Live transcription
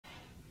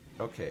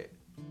Okay,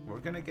 we're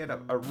gonna get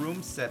a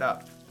room set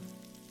up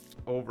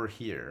over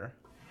here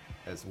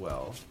as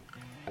well.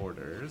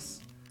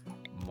 Orders,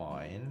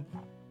 mine,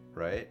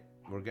 right?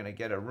 We're gonna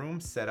get a room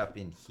set up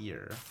in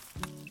here.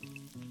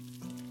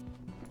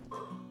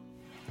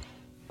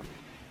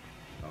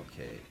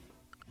 Okay,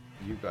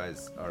 you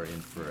guys are in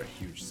for a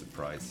huge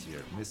surprise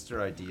here. Mr.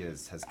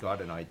 Ideas has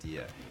got an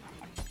idea.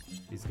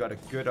 He's got a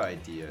good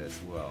idea as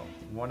well.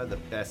 One of the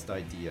best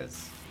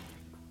ideas.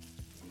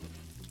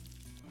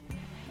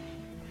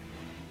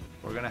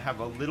 We're gonna have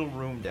a little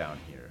room down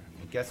here.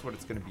 And guess what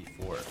it's gonna be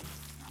for?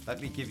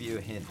 Let me give you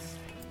a hint.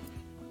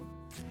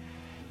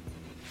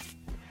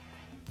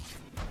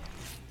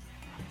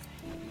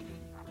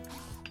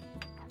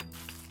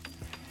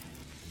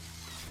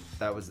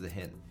 That was the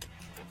hint.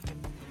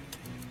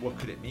 What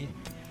could it mean?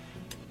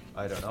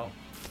 I don't know.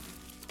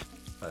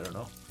 I don't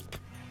know.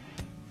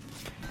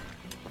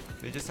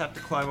 They just have to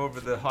climb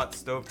over the hot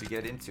stove to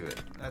get into it.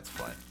 That's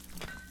fine.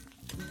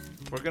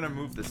 We're gonna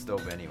move the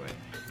stove anyway.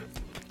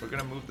 We're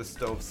gonna move the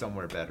stove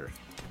somewhere better.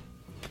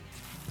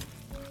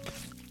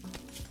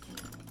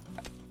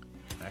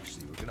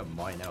 Actually, we're gonna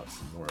mine out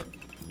some more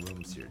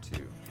rooms here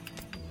too.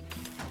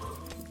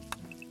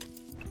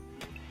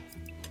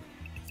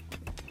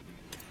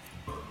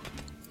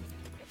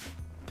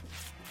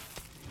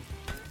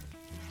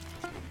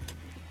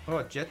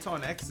 Oh,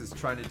 Jeton X is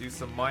trying to do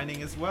some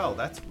mining as well.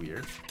 That's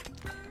weird.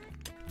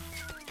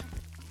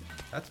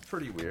 That's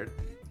pretty weird.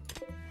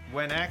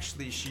 When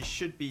actually she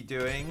should be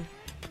doing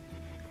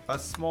a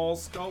small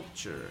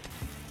sculpture.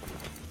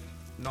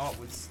 Not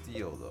with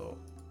steel though.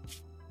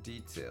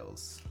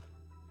 Details.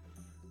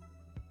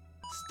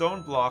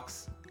 Stone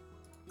blocks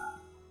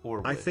or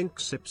wood. I think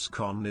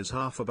SipsCon is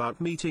half about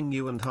meeting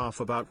you and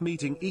half about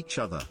meeting each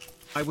other.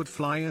 I would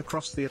fly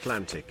across the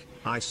Atlantic.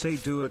 I say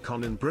do a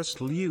con in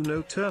Bristol, you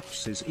know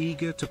Terps is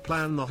eager to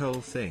plan the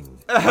whole thing.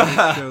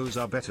 If shows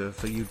are better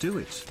for you, do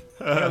it.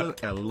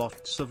 LOL,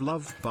 lots of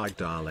love by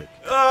Dalek.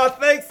 Oh,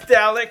 thanks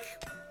Dalek.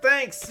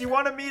 Thanks. You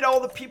want to meet all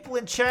the people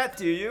in chat,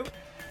 do you?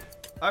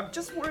 I'm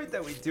just worried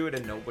that we'd do it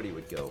and nobody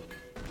would go.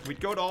 We'd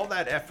go to all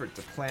that effort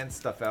to plan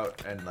stuff out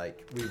and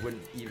like we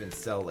wouldn't even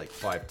sell like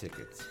 5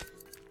 tickets.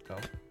 No?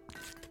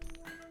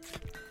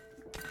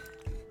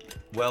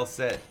 Well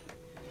said.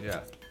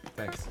 Yeah.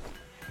 Thanks.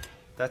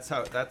 That's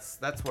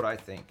what I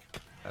think.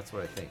 That's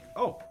what I think.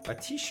 Oh, a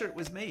t-shirt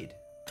was made.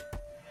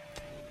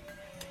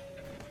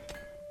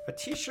 A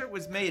t-shirt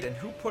was made and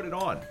who put it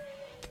on?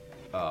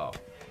 Oh,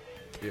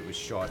 it was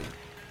shoddy.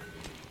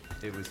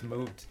 It was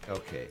moved.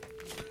 Okay,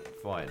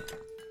 fine.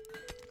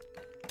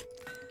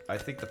 I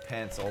think the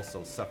pants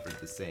also suffered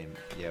the same.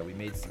 Yeah, we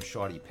made some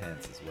shoddy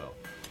pants as well.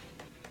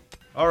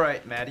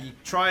 Alright, Maddie,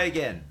 try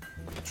again.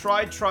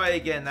 Try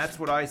again, that's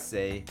what I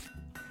say.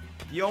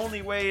 The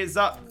only way is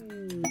up.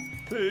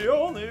 The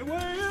only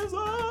way is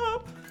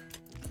up.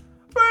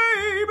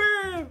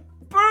 Baby!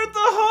 Bertha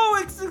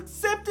Ho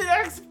accepted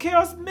Acts of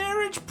Chaos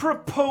marriage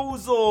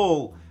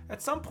proposal!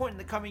 At some point in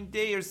the coming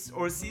days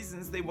or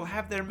seasons, they will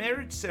have their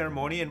marriage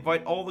ceremony and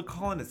invite all the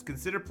colonists.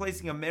 Consider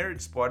placing a marriage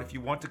spot if you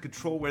want to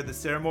control where the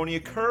ceremony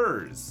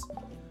occurs.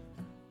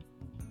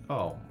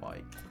 Oh my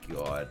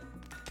god.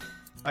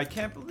 I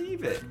can't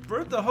believe it.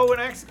 Bertha Ho and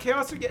Acts of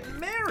Chaos are getting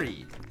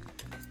married.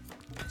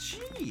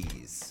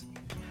 Jeez.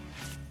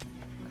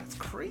 That's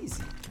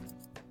crazy.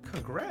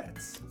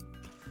 Congrats.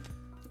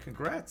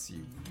 Congrats,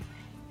 you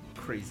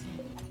crazy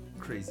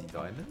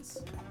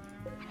diamonds.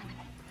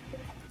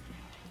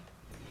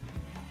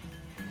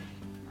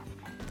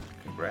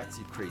 Congrats,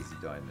 you crazy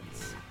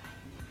diamonds.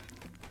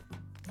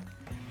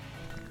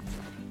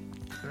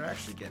 They're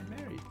actually getting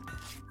married.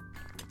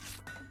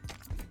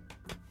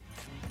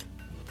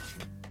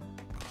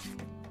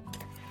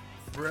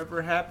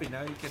 Forever happy.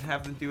 Now you can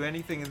have them do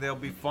anything and they'll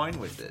be fine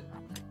with it.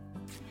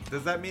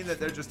 Does that mean that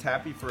they're just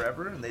happy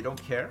forever and they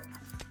don't care?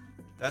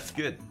 That's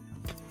good.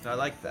 I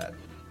like that.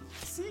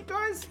 See,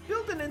 guys,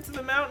 building into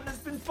the mountain has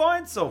been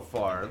fine so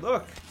far.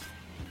 Look.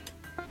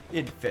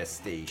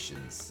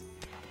 Infestations.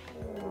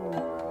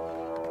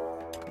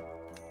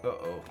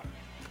 Uh-oh.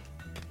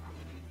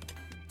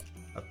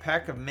 A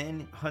pack of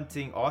men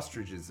hunting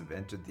ostriches have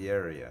entered the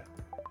area.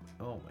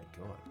 Oh my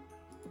god.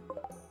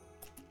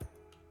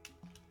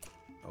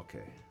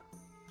 Okay.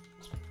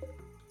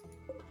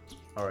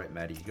 Alright,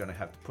 Maddie, you're gonna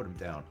have to put him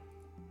down.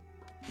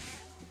 In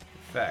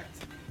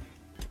fact,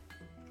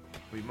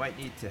 we might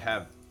need to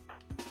have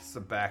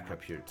some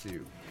backup here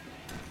too.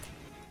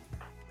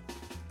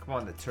 Come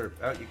on, the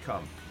Terp. Out you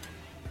come.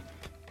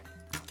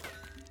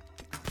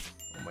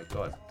 Oh my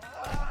god.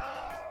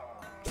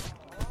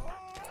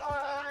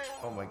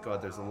 Oh my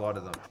god, there's a lot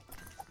of them.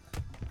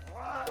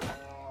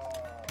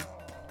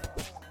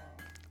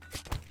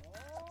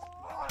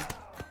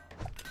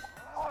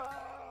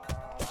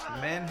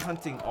 Man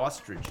hunting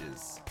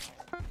ostriches.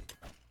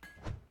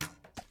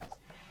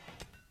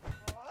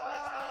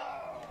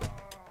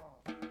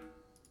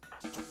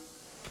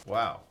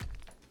 Wow.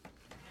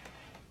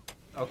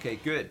 Okay,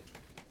 good.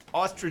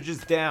 Ostriches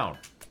down.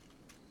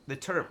 The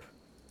Terp.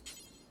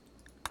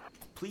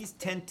 Please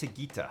tend to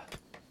Gita.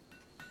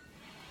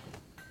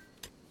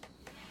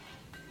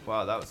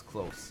 Wow, that was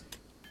close.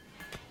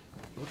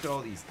 Look at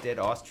all these dead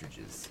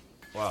ostriches.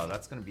 Wow,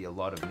 that's gonna be a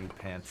lot of new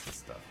pants and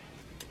stuff.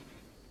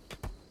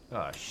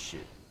 Ah,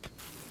 shit.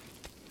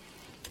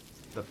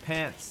 The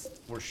pants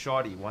were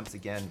shoddy once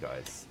again,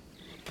 guys.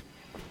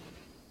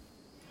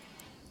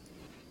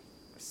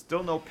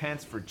 Still no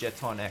pants for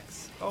Jeton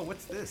X. Oh,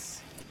 what's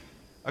this?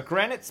 A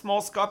granite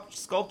small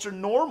sculpture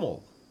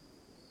normal.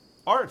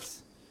 Art.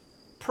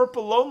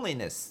 Purple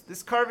loneliness.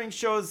 This carving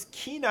shows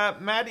Kina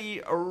Maddie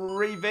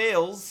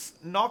Revales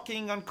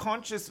knocking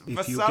unconscious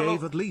If you Vassallo.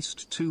 gave at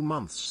least 2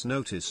 months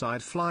notice,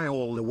 I'd fly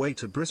all the way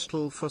to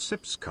Bristol for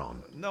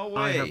SipsCon. No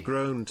way. I have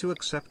grown to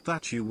accept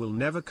that you will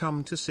never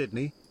come to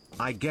Sydney.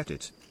 I get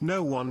it.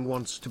 No one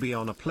wants to be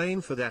on a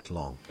plane for that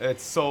long.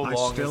 It's so long,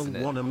 I still isn't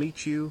it? want to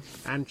meet you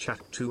and chat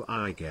too,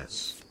 I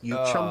guess. You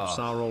chumps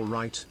are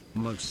alright,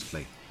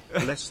 mostly.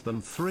 Less than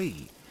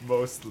 3.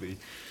 Mostly.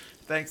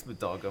 Thanks,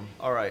 Madogum.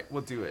 Alright,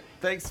 we'll do it.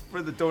 Thanks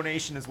for the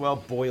donation as well,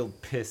 Boiled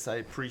Piss. I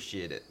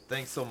appreciate it.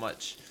 Thanks so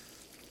much.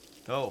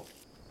 Oh,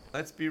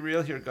 let's be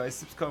real here,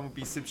 guys. SipsCon would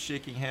be Sips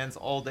shaking hands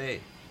all day.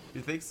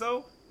 You think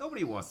so?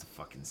 Nobody wants to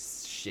fucking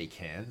shake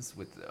hands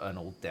with an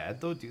old dad,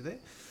 though, do they?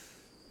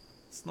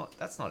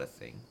 That's not a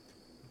thing.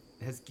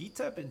 Has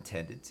Gita been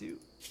tended to?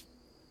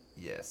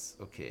 Yes,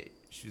 okay.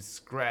 She was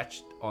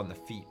scratched on the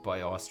feet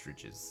by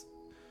ostriches.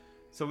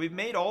 So we've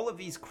made all of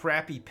these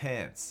crappy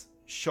pants.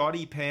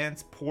 Shoddy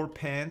pants, poor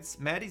pants.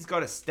 Maddie's got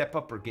to step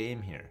up her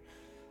game here.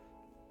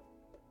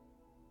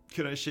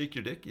 Can I shake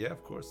your dick? Yeah,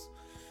 of course.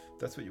 If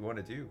that's what you want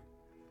to do.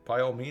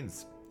 By all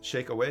means,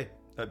 shake away.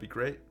 That'd be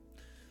great.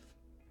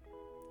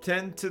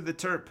 Tend to the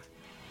terp.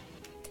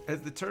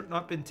 Has the terp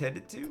not been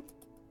tended to?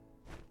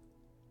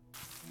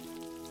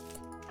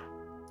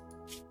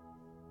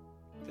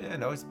 Yeah,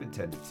 no, it's been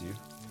tended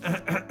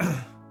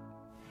to.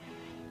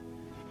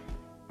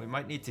 We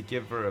might need to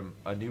give her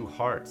a new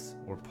heart,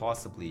 or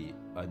possibly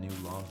a new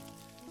lung,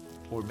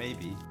 or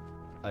maybe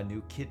a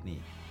new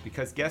kidney.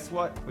 Because guess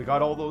what? We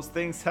got all those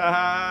things.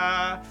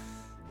 Ha!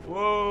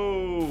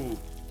 Whoa!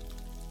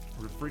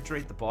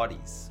 Refrigerate the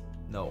bodies.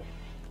 No,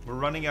 we're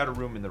running out of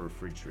room in the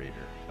refrigerator.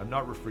 I'm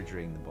not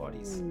refrigerating the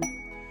bodies.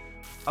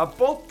 A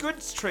bulk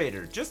goods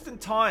trader, just in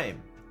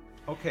time.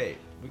 Okay,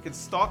 we can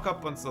stock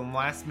up on some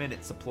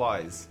last-minute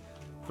supplies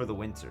for the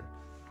winter.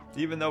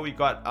 Even though we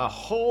got a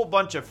whole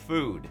bunch of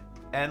food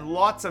and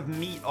lots of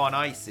meat on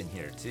ice in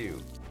here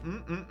too.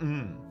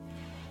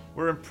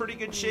 We're in pretty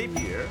good shape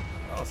here.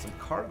 Oh, some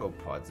cargo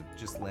pods have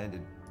just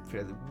landed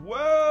fairly.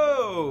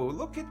 Whoa!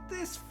 Look at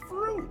this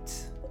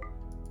fruit.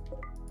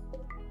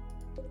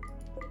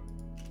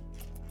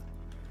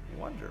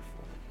 Wonderful.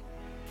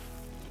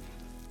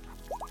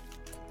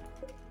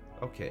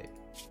 Okay,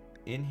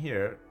 in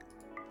here,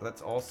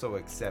 let's also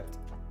accept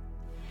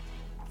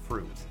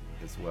fruit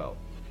as well.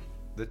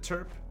 The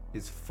terp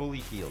is fully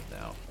healed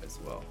now as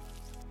well.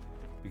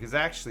 Because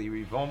actually,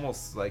 we've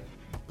almost like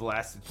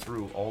blasted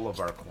through all of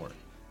our corn.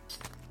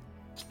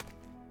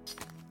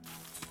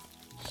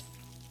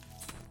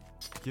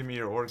 Give me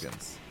your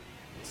organs.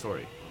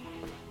 Sorry,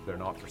 they're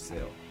not for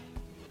sale.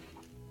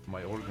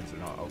 My organs are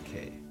not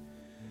okay.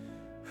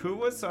 Who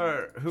was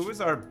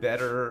our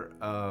better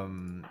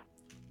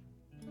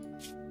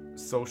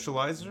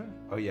socializer?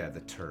 Oh yeah,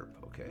 the terp.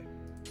 Okay.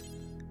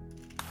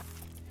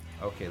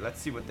 Okay, let's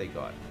see what they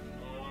got.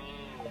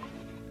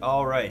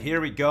 All right,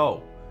 here we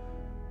go.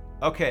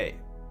 Okay,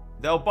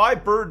 they'll buy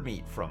bird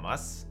meat from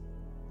us.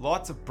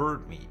 Lots of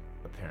bird meat,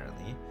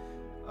 apparently.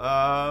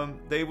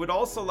 They would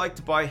also like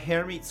to buy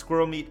hare meat,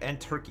 squirrel meat, and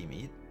turkey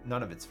meat.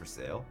 None of it's for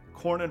sale.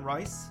 Corn and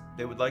rice,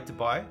 they would like to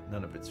buy.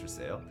 None of it's for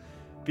sale.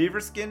 Beaver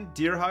skin,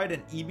 deer hide,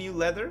 and emu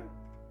leather.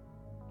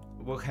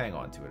 We'll hang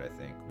on to it, I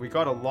think. We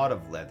got a lot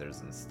of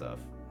leathers and stuff.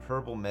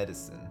 Herbal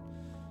medicine.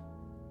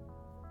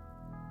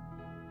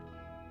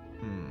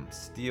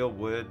 Steel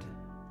wood.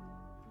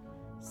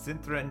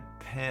 Synthran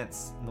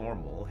pants,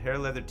 normal. Hair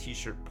leather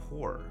t-shirt,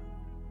 poor.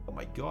 Oh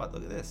my god,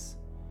 look at this.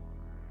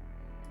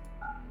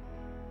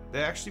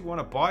 They actually want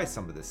to buy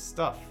some of this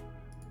stuff.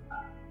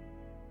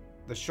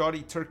 The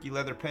shoddy turkey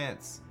leather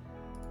pants.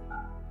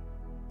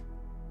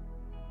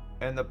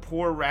 And the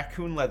poor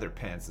raccoon leather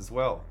pants as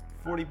well.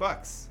 40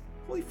 bucks.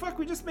 Holy fuck,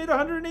 we just made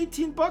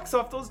 118 bucks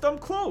off those dumb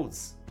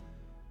clothes.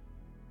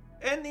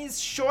 And these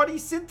shoddy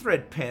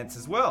synthred pants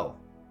as well.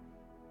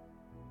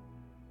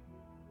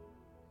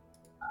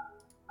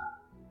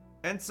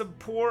 And some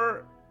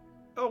poor...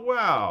 Oh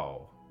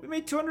wow. We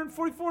made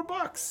 244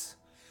 bucks.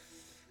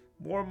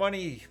 More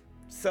money.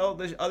 Sell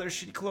the other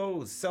shitty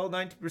clothes. Sell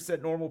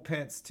 90% normal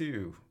pants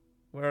too.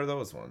 Where are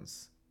those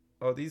ones?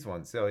 Oh, these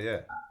ones. Oh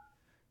yeah.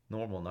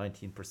 Normal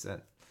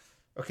 19%.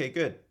 Okay,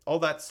 good. All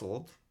that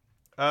sold.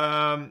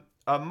 A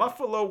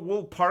Muffalo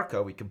wool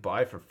parka we could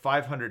buy for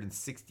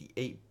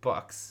 568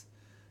 bucks.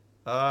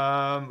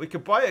 We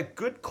could buy a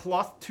good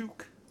cloth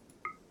toque.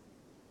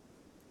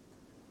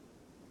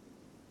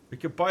 We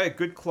could buy a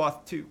good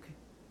cloth toque.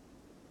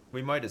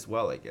 We might as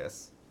well, I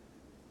guess.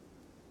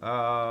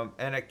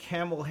 And a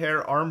camel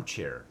hair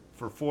armchair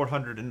for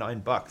 409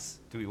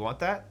 bucks. Do we want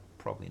that?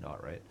 Probably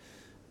not, right?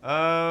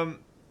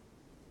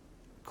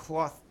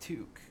 Cloth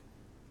toque.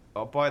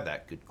 I'll buy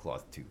that good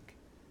cloth toque.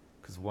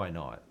 Because why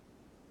not?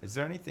 Is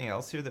there anything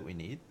else here that we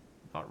need?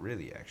 Not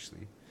really,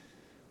 actually.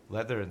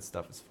 Leather and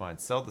stuff is fine.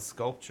 Sell the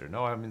sculpture.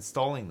 No, I'm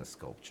installing the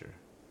sculpture.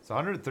 It's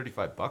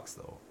 135 bucks,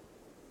 though.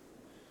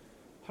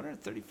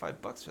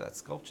 135 bucks for that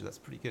sculpture. That's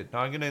pretty good. Now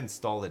I'm going to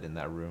install it in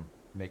that room.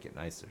 Make it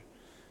nicer.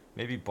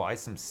 Maybe buy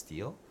some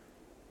steel?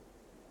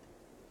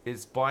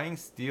 Is buying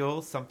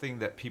steel something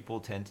that people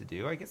tend to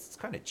do? I guess it's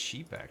kind of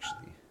cheap,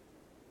 actually.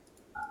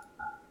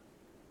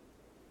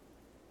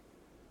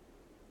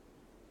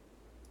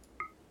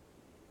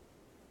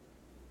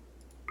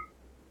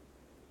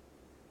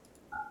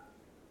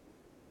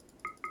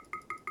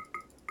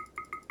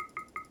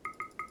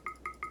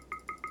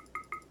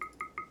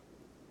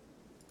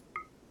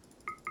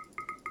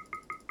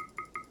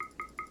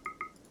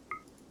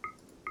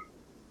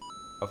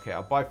 Okay,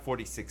 I'll buy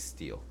 46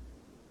 steel.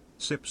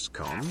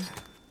 SipsCon?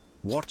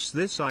 What's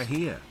this I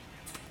hear?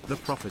 The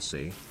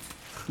prophecy?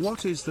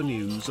 What is the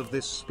news of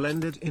this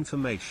splendid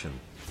information?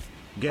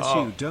 Guess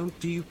you don't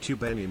do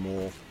YouTube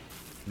anymore.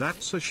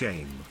 That's a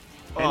shame.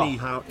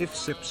 Anyhow, if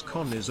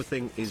SipsCon is a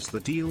thing, is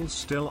the deal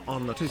still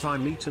on that if I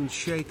meet and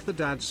shake the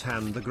dad's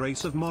hand, the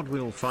grace of mod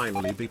will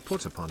finally be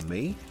put upon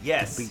me?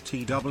 Yes.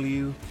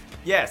 BTW?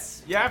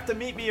 Yes. You have to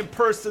meet me in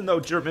person,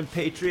 though, German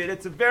Patriot.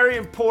 It's very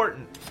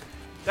important.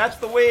 That's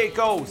the way it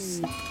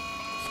goes.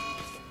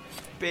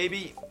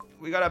 Baby,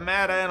 we got a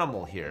mad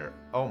animal here.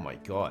 Oh my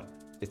god.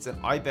 It's an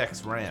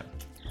ibex ram.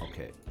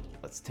 Okay,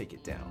 let's take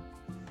it down.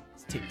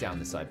 Let's take down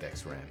this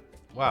ibex ram.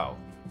 Wow.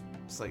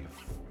 It's like...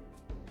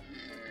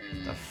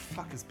 the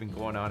fuck has been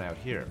going on out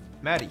here?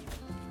 Maddie.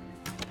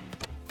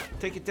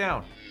 Take it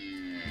down.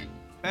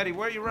 Maddie,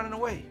 where are you running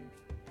away?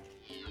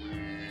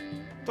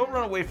 Don't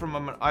run away from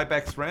an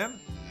ibex ram.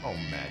 Oh,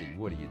 Maddie,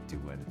 what are you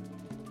doing?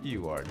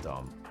 You are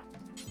dumb.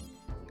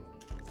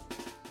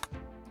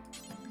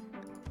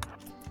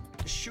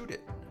 Shoot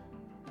it.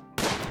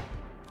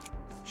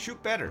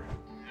 Shoot better.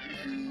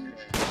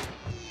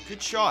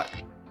 Good shot.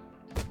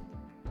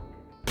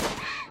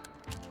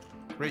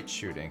 Great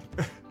shooting.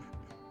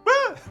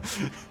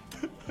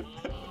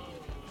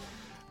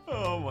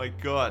 Oh my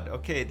god.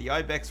 Okay, the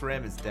ibex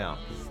ram is down.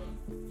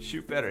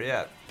 Shoot better,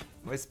 yeah.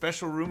 My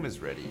special room is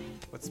ready.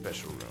 What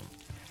special room?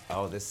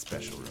 Oh, this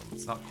special room.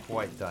 It's not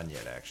quite done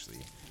yet,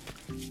 actually.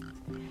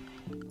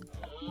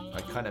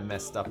 I kind of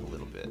messed up a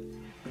little bit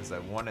because I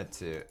wanted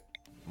to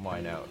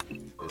mine out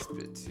this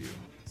bit too,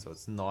 so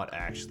it's not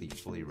actually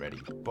fully ready,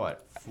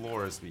 but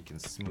floors we can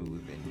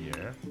smooth in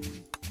here.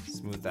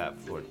 Smooth that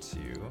floor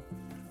too.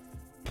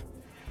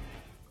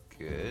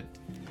 Good.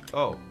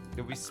 Oh,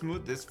 did we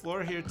smooth this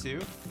floor here too?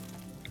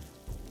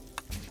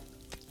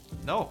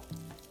 No.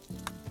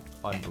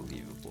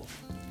 Unbelievable.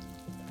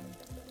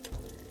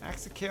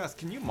 Axe of Chaos,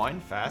 can you mine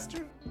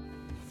faster?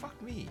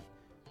 Fuck me.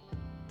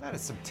 That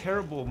is some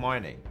terrible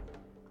mining.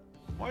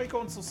 Why are you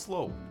going so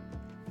slow?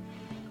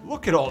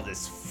 Look at all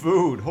this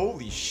food.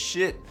 Holy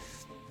shit.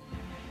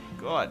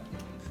 God.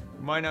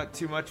 Mine out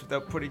too much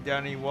without putting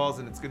down any walls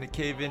and it's gonna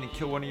cave in and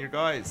kill one of your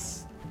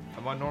guys.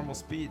 I'm on normal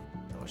speed.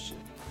 Oh shit.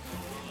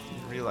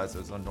 Didn't realize I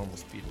was on normal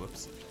speed.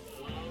 Whoops.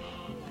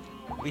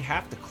 We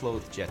have to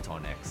clothe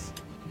Jeton X.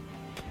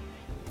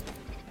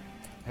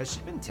 Has she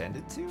been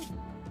tended to?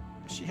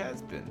 She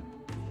has been.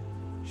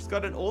 She's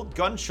got an old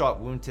gunshot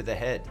wound to the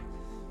head.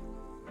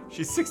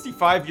 She's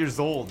 65 years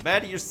old.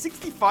 Maddie, you're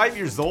 65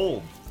 years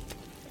old.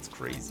 That's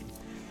crazy.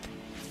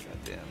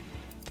 Goddamn.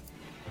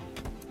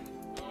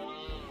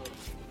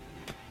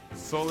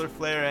 Solar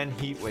flare and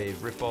heat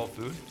wave rip all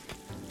food.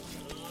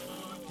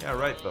 Yeah,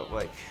 right, but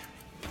like,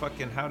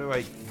 fucking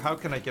how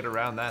can I get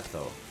around that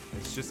though?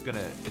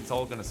 It's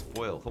all gonna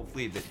spoil.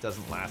 Hopefully it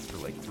doesn't last for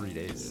like 3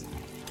 days.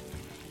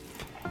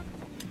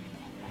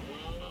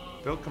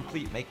 Build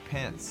complete, make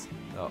pants.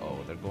 Uh-oh,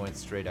 they're going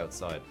straight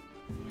outside.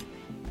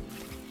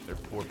 They're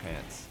poor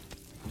pants.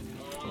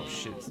 Oh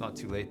shit, it's not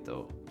too late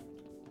though.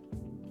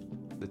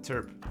 The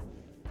Terp.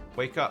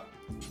 Wake up.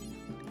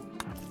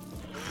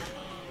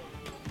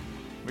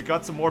 We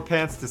got some more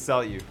pants to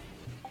sell you.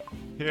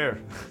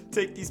 Here,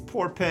 take these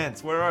poor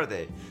pants. Where are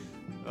they?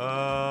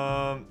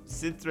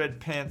 Synthread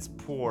pants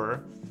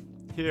poor.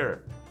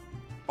 Here.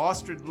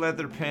 Ostrich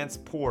leather pants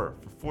poor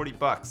for 40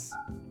 bucks.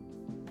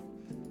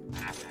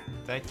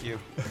 Thank you.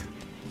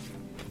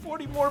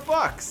 40 more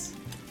bucks.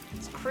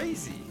 It's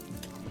crazy.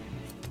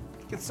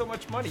 Get so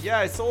much money. Yeah,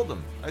 I sold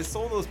them. I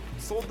sold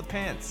the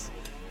pants.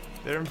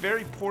 They're in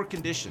very poor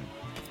condition.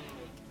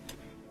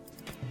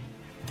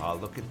 Oh,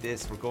 look at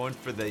this. We're going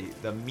for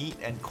the meat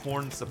and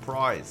corn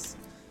surprise.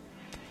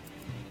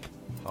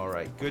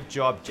 Alright, good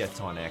job,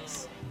 Jeton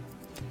X.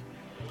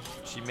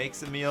 She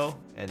makes a meal,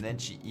 and then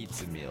she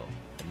eats a meal.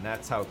 And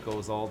that's how it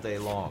goes all day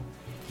long.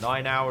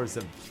 9 hours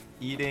of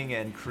eating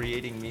and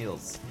creating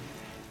meals.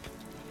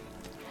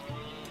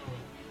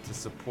 To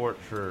support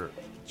her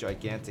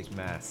gigantic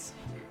mass.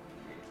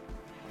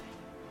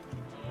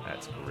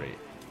 That's great.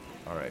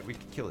 Alright, we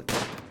can kill it.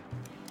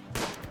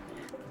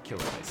 Kill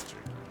a nice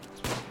turkey.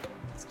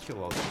 Let's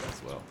kill all these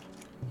as well.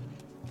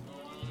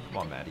 Come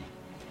on, Maddie.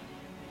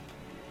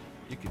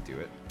 You can do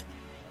it.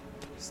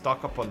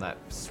 Stock up on that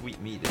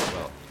sweet meat as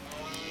well.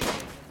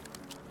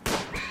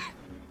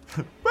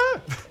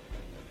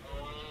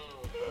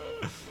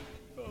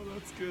 Oh,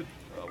 that's good.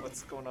 Oh,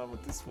 what's going on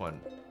with this one?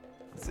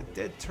 It's a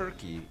dead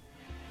turkey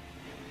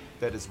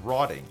that is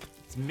rotting.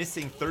 It's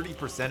missing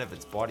 30% of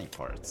its body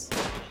parts.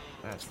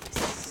 That's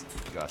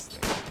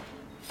disgusting.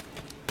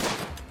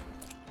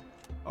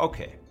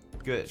 Okay,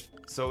 good.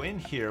 So in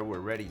here, we're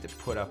ready to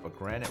put up a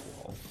granite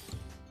wall.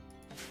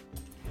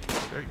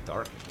 It's very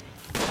dark in here.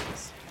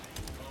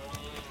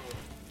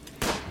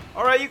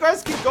 Alright, you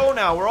guys can go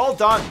now. We're all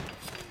done.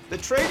 The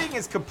trading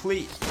is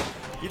complete.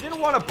 You didn't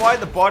want to buy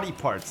the body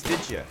parts,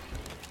 did you?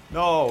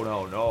 No,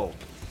 no, no.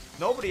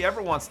 Nobody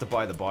ever wants to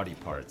buy the body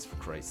parts, for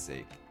Christ's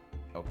sake.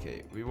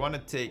 Okay, we want to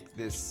take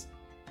this...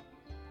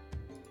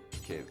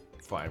 Okay,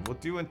 fine. We'll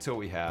do until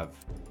we have...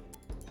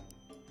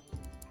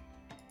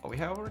 Oh,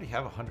 we already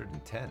have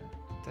 110.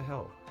 What the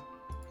hell?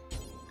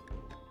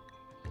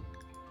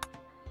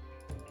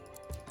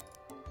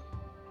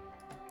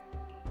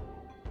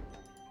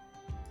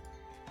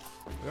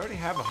 We already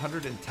have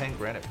 110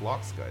 granite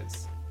blocks,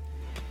 guys.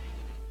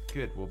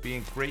 Good, we'll be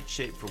in great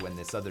shape for when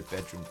this other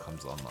bedroom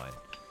comes online.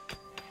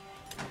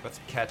 Got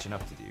some catching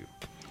up to do.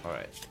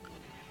 Alright.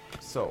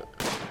 So,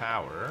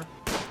 power.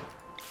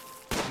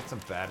 Get some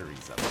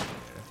batteries up in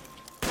there.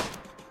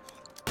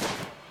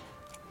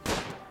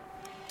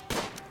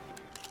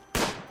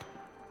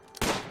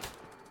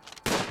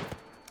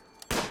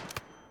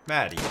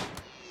 Maddie.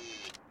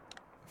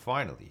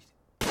 Finally.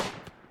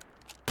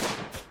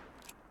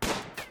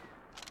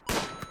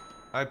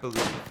 I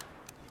believe.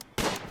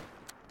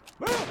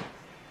 Wah!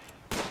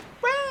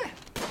 Wah!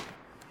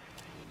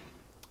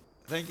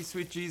 Thank you,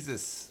 sweet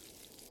Jesus.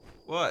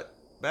 What?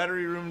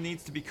 Battery room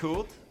needs to be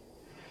cooled?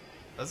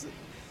 Does it?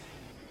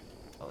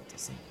 Oh, it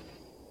doesn't.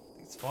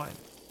 It's fine.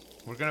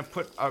 We're gonna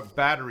put our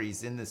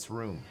batteries in this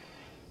room.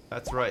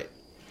 That's right.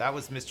 That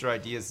was Mr.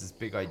 Ideas'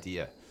 big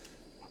idea.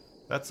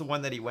 That's the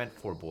one that he went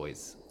for,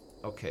 boys.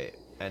 Okay,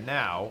 and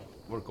now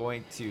we're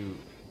going to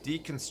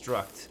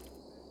deconstruct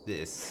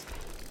this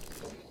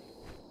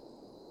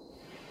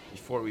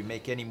before we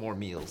make any more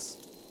meals.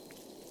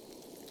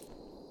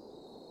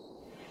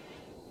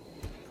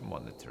 Come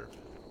on, the turf.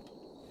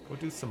 Go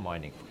do some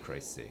mining, for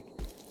Christ's sake.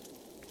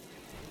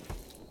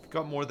 We've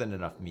got more than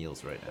enough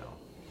meals right now.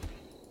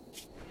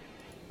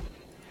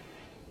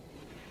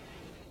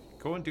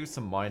 Go and do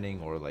some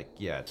mining, or like,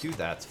 yeah, do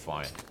that's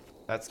fine.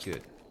 That's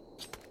good.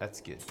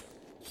 That's good.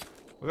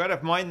 We gotta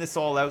mine this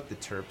all out, the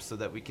terp, so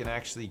that we can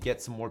actually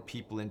get some more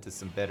people into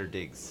some better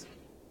digs.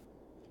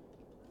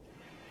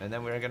 And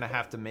then we're gonna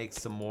have to make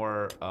some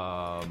more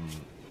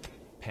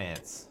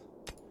pants.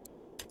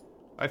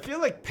 I feel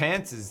like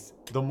pants is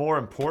the more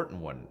important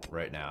one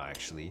right now,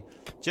 actually.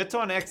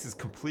 Jeton X is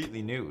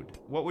completely nude.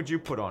 What would you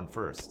put on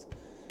first?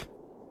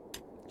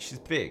 She's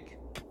big.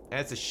 And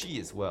it's a she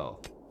as well.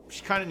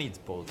 She kind of needs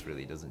both,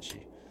 really, doesn't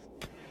she?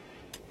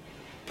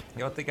 You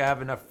don't think I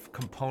have enough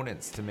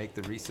components to make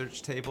the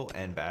research table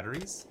and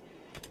batteries?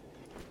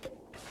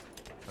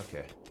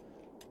 Okay.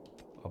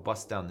 I'll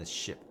bust down this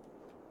ship.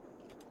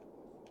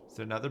 Is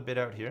there another bit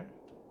out here?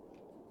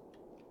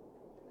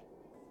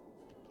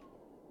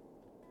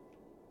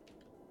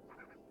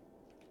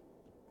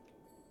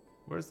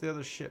 Where's the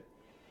other ship?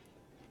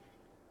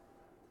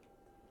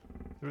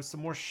 There was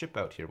some more ship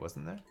out here,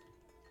 wasn't there?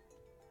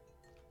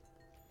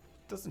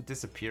 It doesn't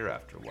disappear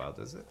after a while,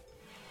 does it?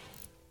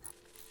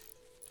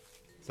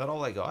 Is that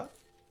all I got?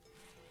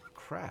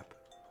 Crap.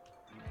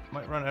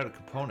 Might run out of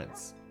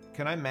components.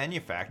 Can I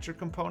manufacture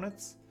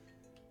components?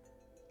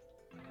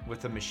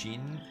 With a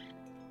machine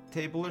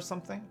table or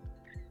something?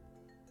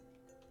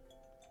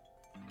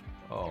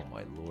 Oh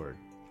my lord.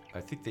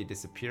 I think they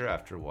disappear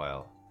after a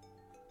while.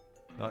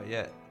 Not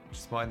yet.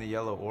 Just mine the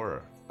yellow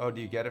ore. Oh,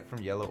 do you get it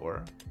from yellow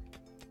ore?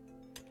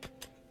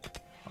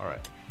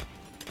 Alright.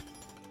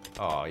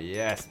 Oh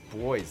yes,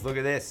 boys, look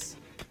at this.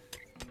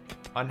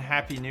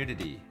 Unhappy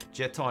nudity.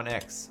 Jeton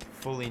X,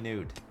 fully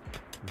nude.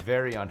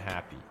 Very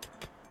unhappy.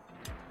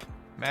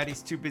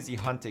 Maddie's too busy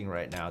hunting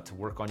right now to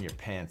work on your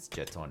pants,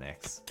 Jeton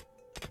X.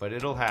 But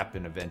it'll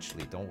happen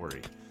eventually, don't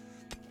worry.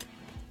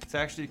 It's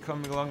actually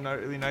coming along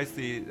really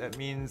nicely. That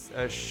means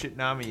a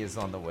Shitnami is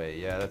on the way.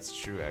 Yeah, that's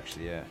true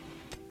actually, yeah.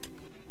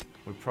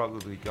 We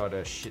probably got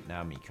a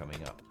Shitnami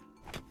coming up.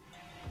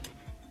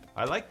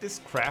 I like this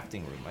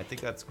crafting room. I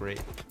think that's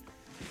great.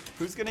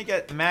 Who's gonna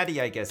get... Maddie,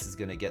 I guess, is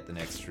gonna get the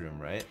next room,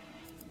 right?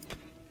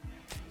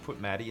 Put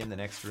Maddie in the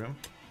next room.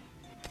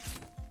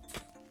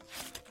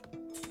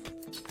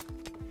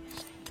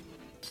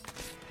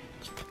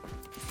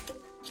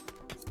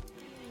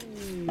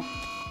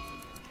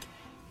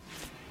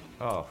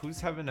 Oh, who's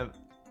having a...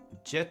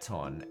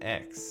 Jeton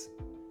X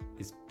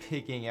is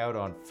pigging out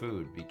on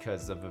food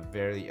because of a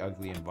very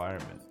ugly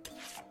environment.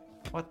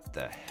 What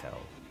the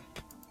hell?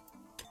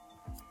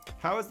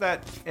 How is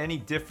that any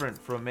different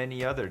from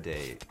any other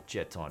day,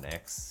 Jeton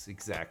X?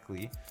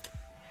 Exactly.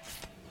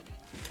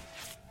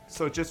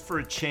 So just for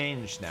a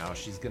change now,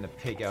 she's gonna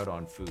pig out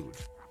on food.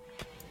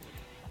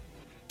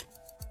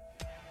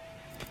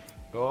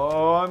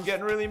 Oh, I'm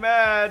getting really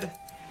mad.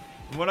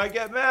 When I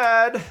get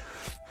mad,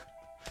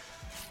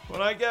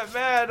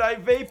 I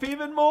vape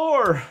even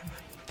more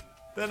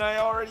than I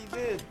already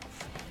did.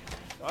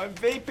 I'm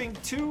vaping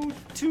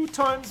two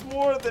times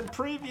more than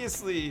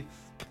previously.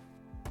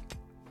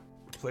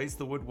 Replace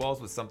the wood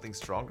walls with something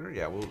stronger?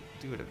 Yeah, we'll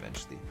do it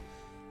eventually.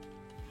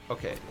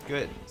 Okay,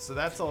 good. So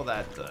that's all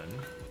that done.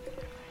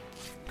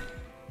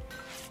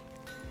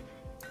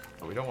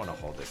 Oh, we don't want to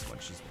hold this one.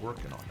 She's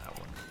working on that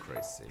one, for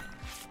Christ's sake.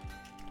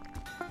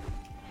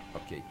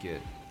 Okay,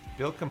 good.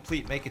 Build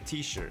complete, make a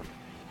t-shirt.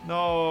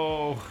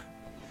 No.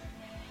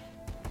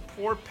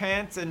 Poor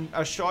pants and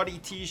a shoddy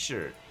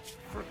t-shirt.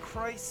 For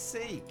Christ's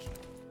sake.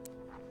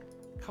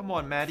 Come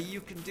on, Maddie,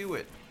 you can do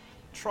it.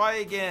 Try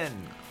again.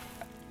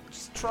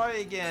 Just try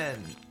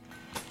again.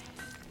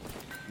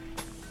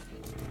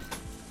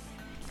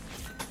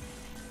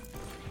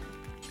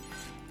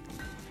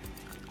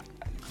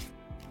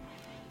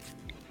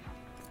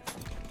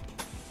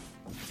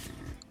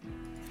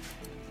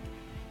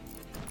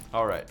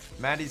 Alright,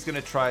 Maddie's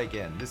gonna try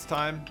again. This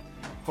time,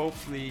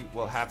 hopefully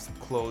we'll have some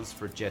clothes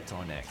for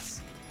Jeton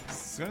X.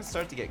 It's gonna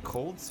start to get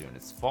cold soon.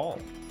 It's fall.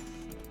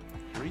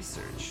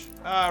 Research.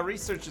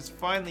 Research is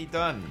finally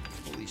done.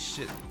 Holy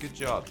shit, good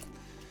job.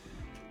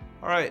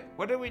 Alright,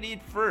 what do we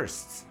need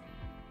first?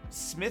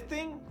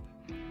 Smithing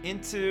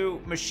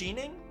into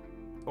machining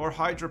or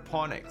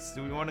hydroponics?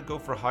 Do we want to go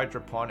for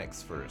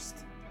hydroponics first?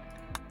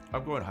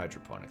 I'm going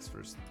hydroponics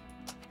first.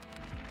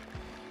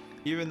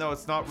 Even though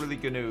it's not really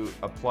going to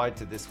apply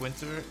to this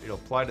winter, it'll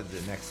apply to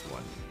the next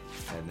one.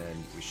 And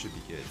then we should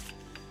be good.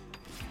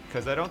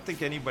 Because I don't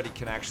think anybody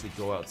can actually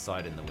go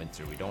outside in the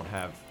winter. We don't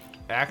have...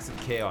 Axe of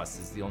Chaos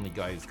is the only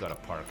guy who's got a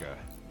parka.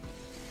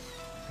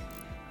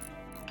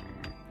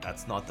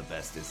 That's not the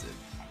best, is it?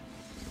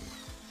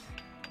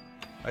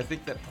 I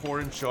think that poor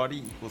and shoddy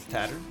equals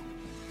tattered.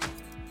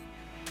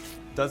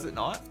 Does it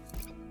not?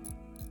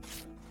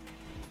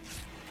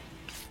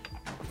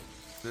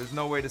 There's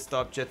no way to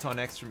stop Jeton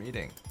X from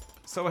eating.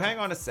 So hang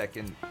on a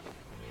second.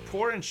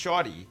 Poor and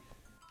shoddy,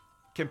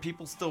 can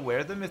people still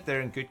wear them if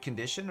they're in good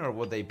condition, or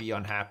will they be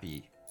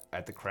unhappy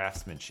at the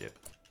craftsmanship?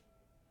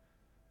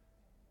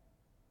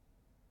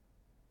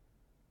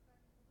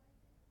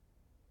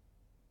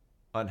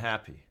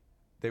 Unhappy.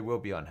 They will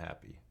be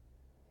unhappy.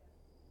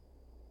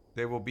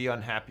 They will be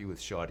unhappy with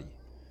shoddy.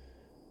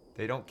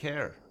 They don't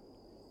care.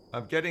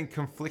 I'm getting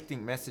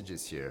conflicting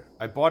messages here.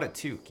 I bought a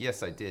toque.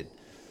 Yes, I did.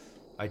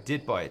 I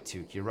did buy a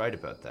toque. You're right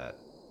about that.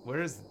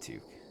 Where is the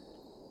toque?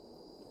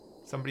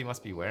 Somebody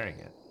must be wearing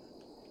it.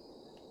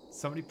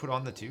 Somebody put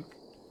on the toque?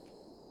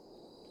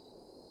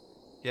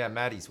 Yeah,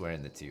 Maddie's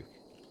wearing the toque.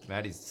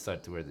 Maddie's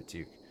decided to wear the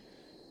toque.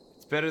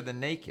 It's better than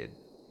naked.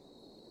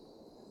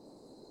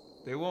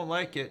 They won't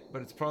like it,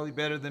 but it's probably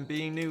better than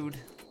being nude.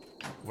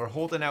 We're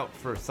holding out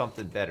for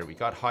something better. We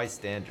got high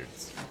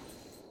standards.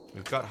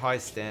 We've got high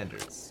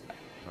standards.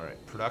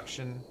 Alright,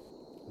 production.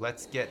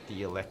 Let's get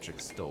the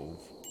electric stove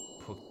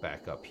hooked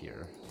back up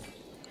here.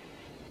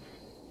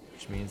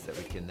 Which means that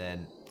we can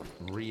then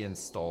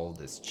reinstall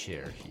this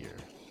chair here.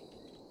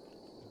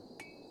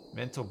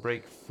 Mental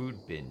break, food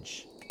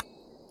binge.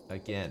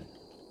 Again.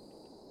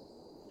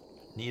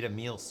 Need a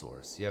meal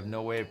source. You have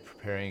no way of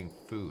preparing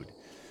food.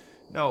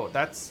 No,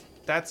 that's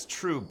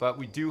true, but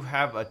we do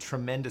have a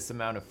tremendous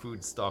amount of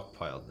food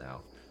stockpiled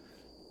now.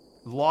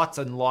 Lots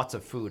and lots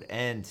of food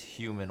and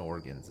human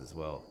organs as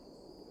well.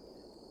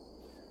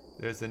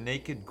 There's a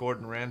naked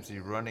Gordon Ramsay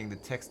running the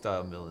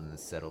textile mill in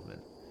this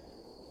settlement.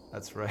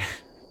 That's right.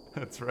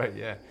 That's right,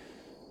 yeah.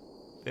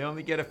 They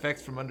only get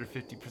effects from under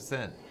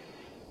 50%.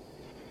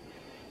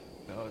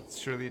 No,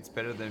 surely it's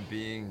better than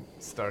being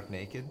stark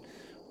naked.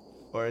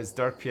 Or as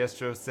Dark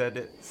Piestro said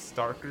it,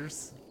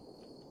 starkers?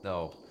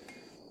 No.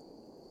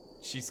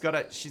 She's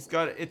got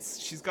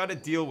to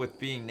deal with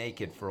being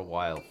naked for a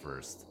while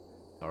first.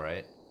 All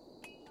right?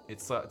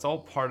 It's all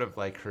part of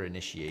like her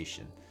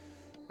initiation.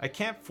 I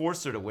can't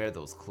force her to wear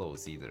those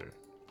clothes either,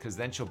 cuz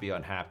then she'll be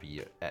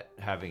unhappy at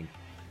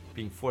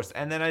being forced.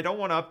 And then I don't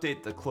want to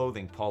update the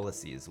clothing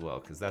policy as well,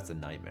 cuz that's a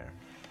nightmare.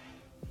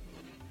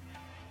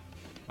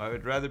 I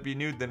would rather be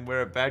nude than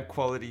wear a bad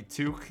quality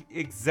toque.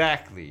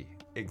 Exactly.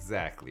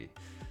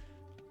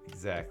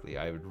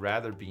 I would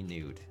rather be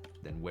nude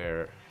than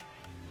wear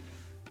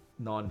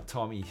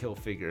non-Tommy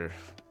Hilfiger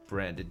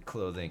branded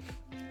clothing.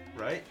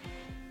 Right?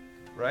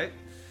 Right?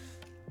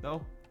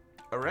 No?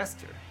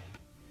 Arrest her.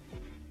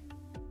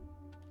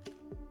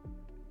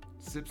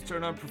 Sips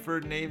turn on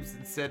preferred names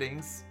and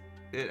settings.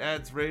 It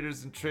adds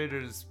raiders and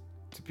traders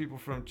to people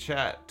from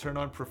chat. Turn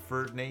on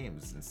preferred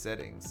names and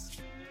settings.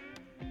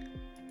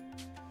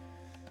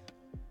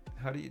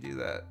 How do you do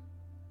that?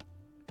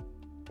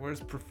 Where's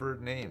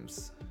preferred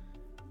names?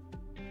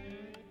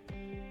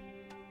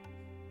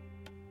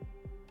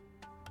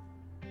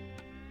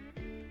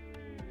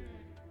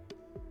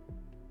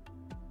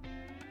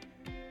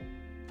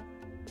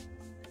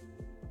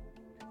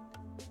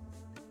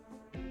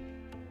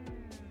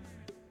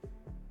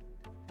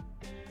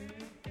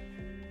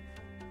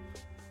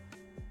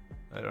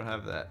 I don't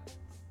have that.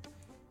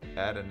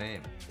 Add a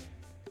name.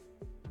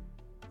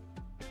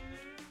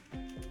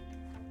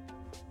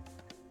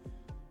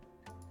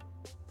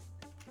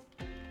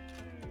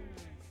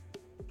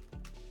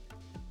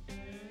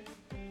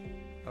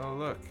 Oh,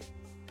 look.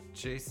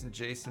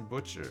 Jason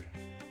Butcher.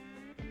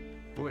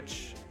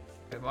 Butch.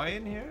 Am I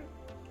in here?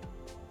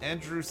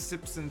 Andrew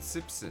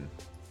Simpson.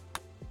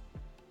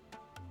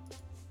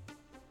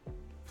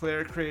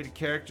 Player created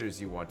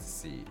characters you want to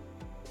see.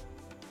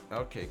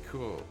 Okay,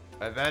 cool.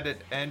 I've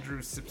added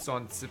Andrew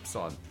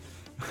Sipson.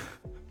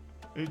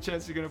 Any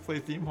chance you're gonna play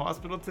Theme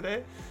Hospital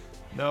today?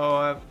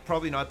 No,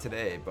 probably not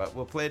today, but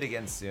we'll play it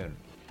again soon.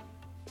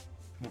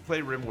 We'll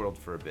play RimWorld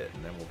for a bit,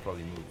 and then we'll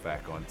probably move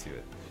back onto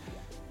it.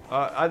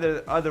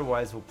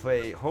 Otherwise, we'll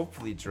play,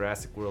 hopefully,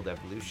 Jurassic World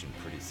Evolution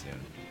pretty soon.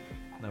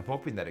 And I'm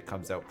hoping that it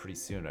comes out pretty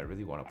soon. I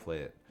really want to play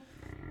it.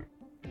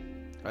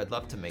 I'd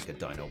love to make a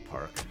dino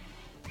park.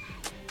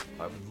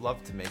 I would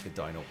love to make a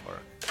dino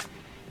park.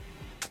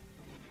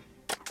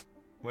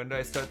 When did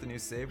I start the new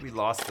save? We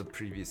lost the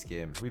previous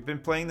game. We've been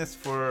playing this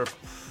for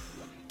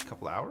a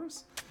couple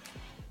hours,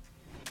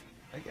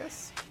 I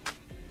guess.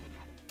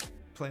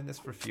 Playing this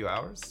for a few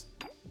hours.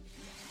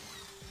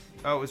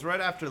 Oh, it was right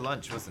after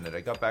lunch, wasn't it?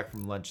 I got back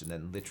from lunch and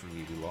then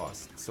literally we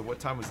lost. So what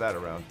time was that?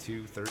 Around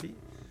 2:30?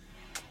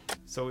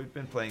 So we've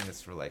been playing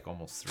this for like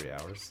almost 3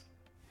 hours.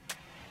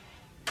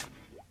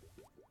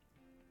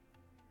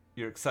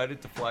 You're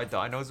excited to fly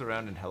dinos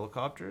around in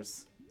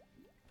helicopters?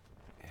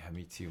 Yeah,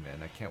 me too,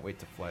 man. I can't wait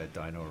to fly a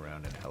dino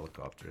around in a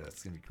helicopter.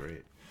 That's gonna be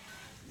great.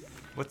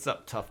 What's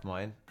up, Tough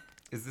Mine?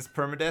 Is this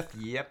permadeath?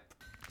 Yep.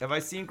 Have I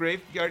seen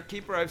Graveyard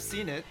Keeper? I've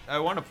seen it. I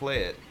want to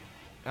play it.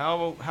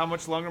 How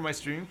much longer am I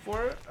streaming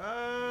for?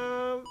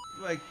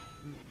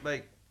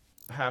 Like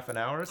half an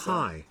hour or so.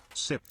 Hi,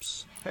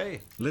 Sips.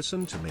 Hey.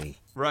 Listen to me.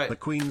 Right. The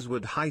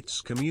Queenswood Heights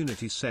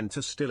Community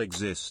Center still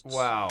exists.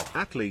 Wow.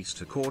 At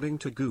least according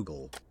to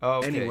Google.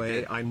 Okay,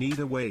 anyway, good. I need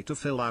a way to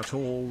fill out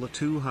all the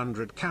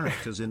 200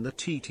 characters in the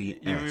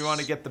TTS. You want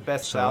to get the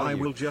best so value. I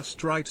will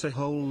just write a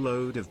whole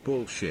load of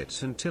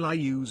bullshit until I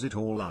use it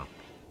all up.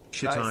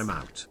 Shit, Nice. I'm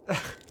out.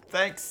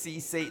 Thanks, C.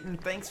 Satan.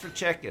 Thanks for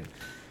checking.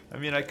 I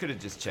mean, I could have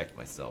just checked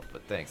myself,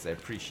 but thanks. I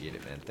appreciate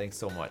it, man. Thanks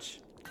so much.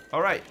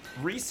 All right.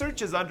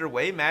 Research is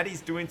underway. Maddie's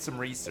doing some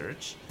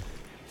research.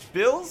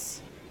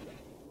 Bills,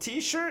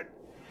 t-shirt,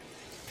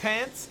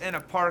 pants, and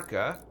a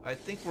parka. I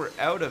think we're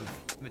out of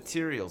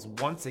materials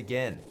once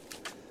again.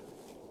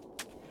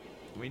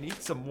 We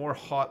need some more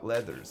hot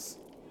leathers.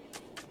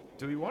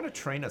 Do we want to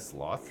train a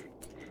sloth?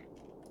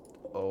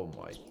 Oh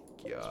my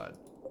god.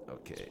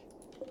 Okay.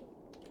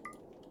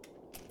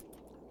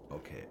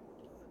 Okay.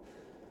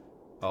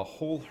 A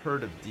whole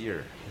herd of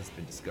deer has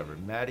been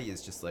discovered. Maddie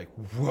is just like,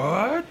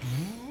 what?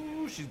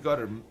 She's got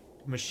her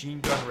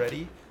machine gun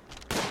ready.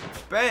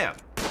 Bam!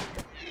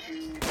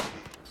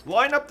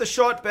 Line up the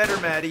shot better,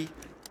 Maddie.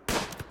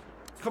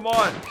 Come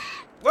on.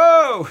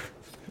 Whoa!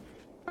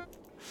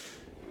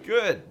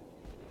 Good.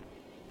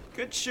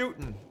 Good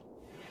shooting.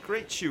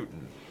 Great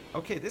shooting.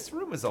 Okay, this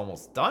room is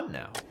almost done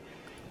now.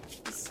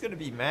 This is gonna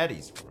be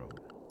Maddie's room.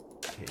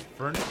 Okay,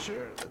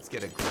 furniture. Let's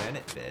get a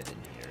granite bed in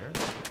here.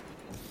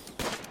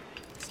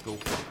 Let's go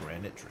for the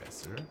granite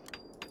dresser.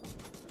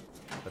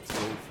 Let's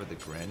go for the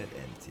granite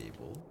end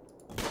table.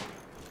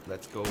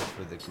 Let's go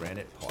for the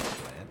granite pot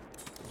plant.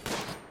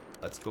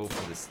 Let's go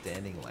for the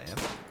standing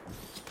lamp.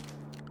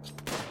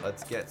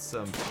 Let's get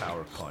some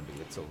power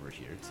conduits over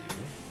here too.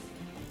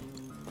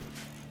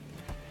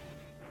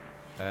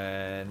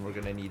 And we're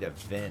gonna need a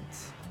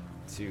vent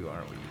too,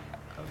 aren't we?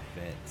 A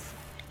vent.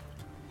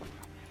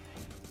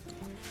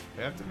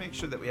 We have to make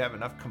sure that we have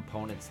enough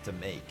components to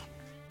make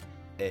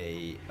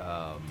a,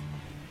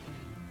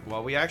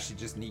 well, we actually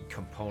just need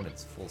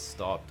components full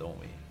stop, don't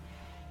we?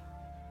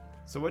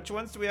 So which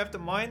ones do we have to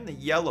mine? The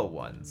yellow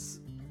ones.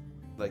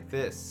 Like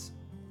this.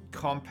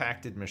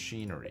 Compacted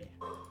machinery.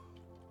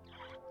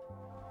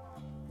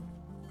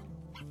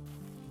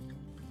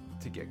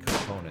 To get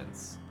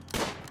components.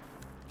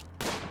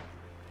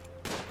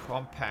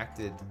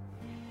 Compacted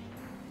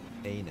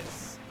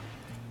anus.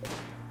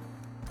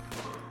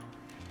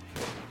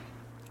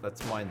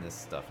 Let's mine this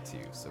stuff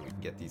too, so we can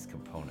get these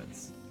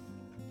components.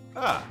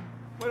 Ah,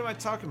 what am I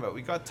talking about?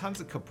 We got tons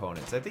of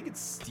components. I think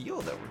it's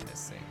steel that we're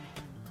missing.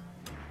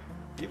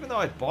 Even though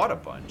I bought a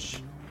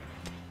bunch.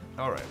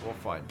 Alright, well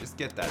fine. Just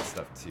get that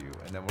stuff too.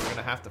 And then we're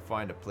gonna have to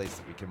find a place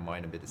that we can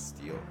mine a bit of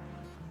steel.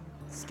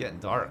 It's getting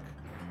dark.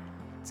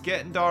 It's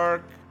getting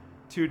dark.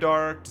 Too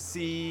dark to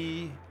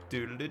see.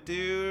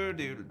 Doodle-doo-doo,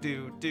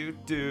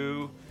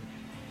 doodle-doo-doo-doo.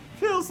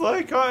 Feels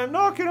like I'm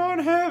knocking on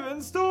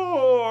heaven's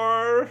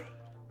door.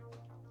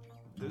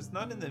 There's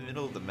none in the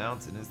middle of the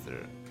mountain, is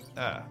there?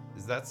 Ah,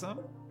 is that some?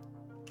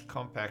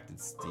 Compacted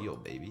steel,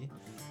 baby.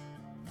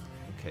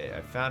 Okay, I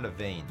found a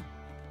vein.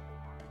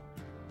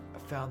 I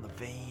found the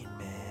vein,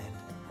 man.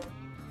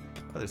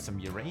 Oh, there's some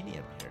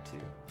uranium here, too.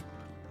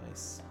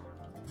 Nice.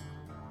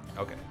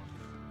 Okay,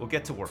 we'll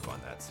get to work on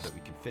that so that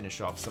we can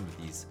finish off some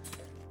of these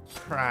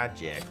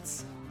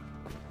projects.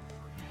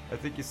 I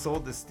think you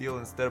sold the steel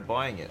instead of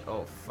buying it.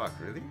 Oh, fuck,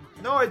 really?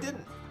 No, I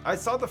didn't. I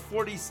saw the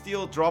 40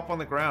 steel drop on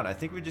the ground. I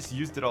think we just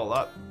used it all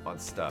up on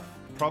stuff.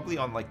 Probably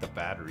on, like, the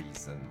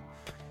batteries and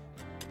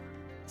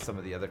some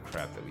of the other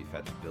crap that we've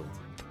had to build.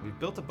 We've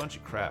built a bunch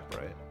of crap,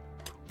 right?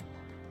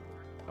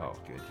 Oh,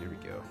 good. Here we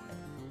go.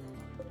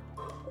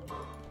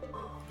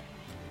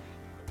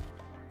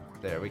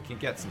 There, we can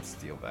get some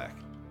steel back.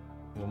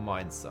 We'll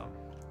mine some.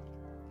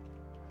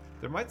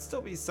 There might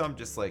still be some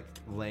just like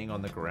laying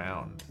on the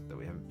ground that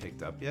we haven't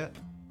picked up yet.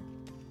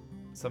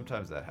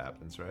 Sometimes that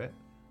happens, right?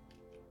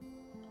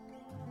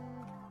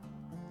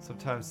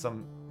 Sometimes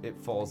it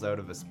falls out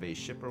of a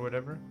spaceship or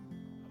whatever.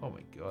 Oh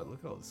my god,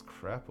 look at all this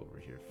crap over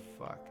here.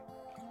 Fuck.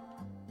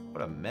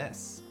 What a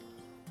mess.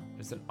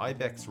 There's an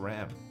Ibex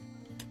ram.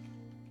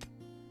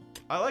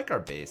 I like our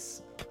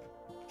base.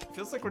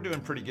 Feels like we're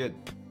doing pretty good.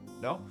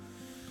 No?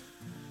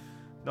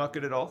 Not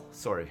good at all?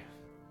 Sorry.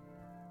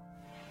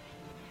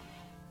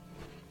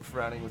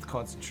 Frowning with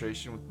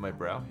concentration with my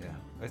brow? Yeah.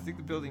 I think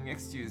the building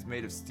next to you is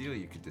made of steel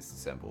you could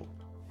disassemble.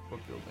 What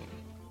building?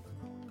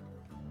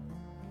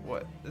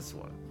 What? This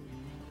one?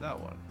 That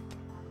one?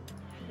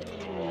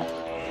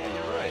 Yeah,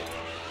 you're right.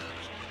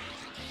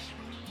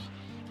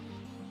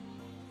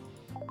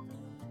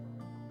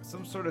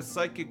 Some sort of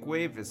psychic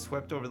wave has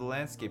swept over the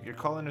landscape. Your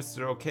colonists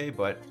are okay,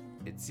 but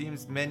it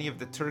seems many of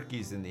the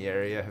turkeys in the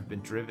area have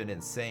been driven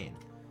insane.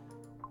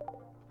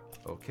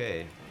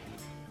 Okay.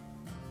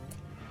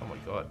 Oh my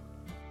god.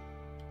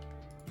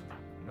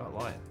 You're not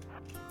lying.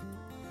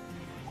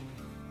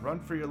 Run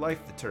for your life,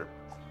 the Terp.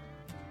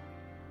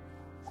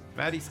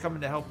 Maddie's coming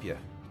to help you.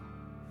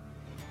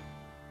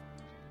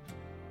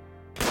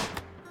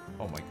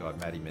 Oh my god,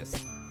 Maddie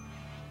missed.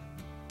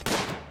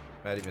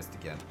 Maddie missed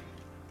again.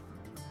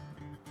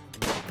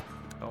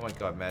 Oh my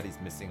god, Maddie's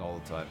missing all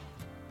the time.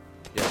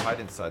 Yeah, hide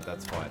inside,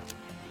 that's fine.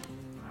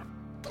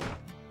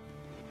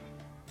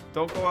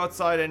 Don't go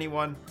outside,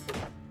 anyone.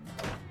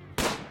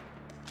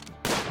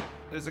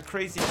 There's a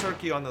crazy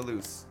turkey on the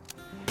loose.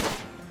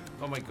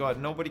 Oh my god,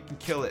 nobody can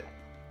kill it.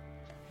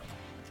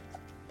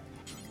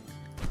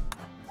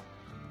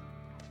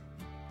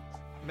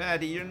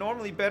 Maddie, you're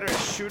normally better at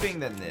shooting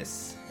than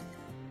this.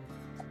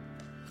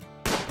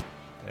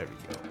 There we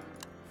go.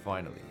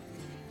 Finally.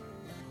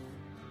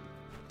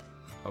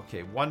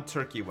 Okay, one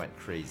turkey went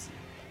crazy.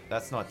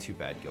 That's not too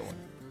bad going.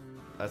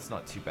 That's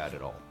not too bad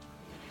at all.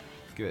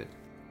 Good.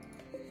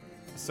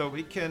 So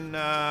we can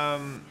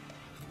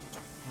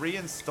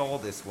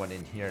reinstall this one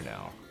in here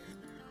now.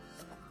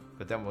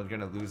 But then we're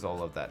gonna lose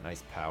all of that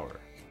nice power.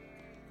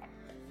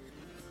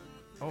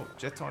 Oh,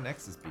 Jeton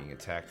X is being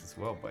attacked as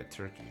well by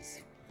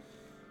turkeys.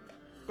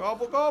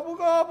 Gobble, gobble,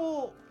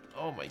 gobble!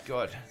 Oh my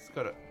god, it's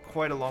got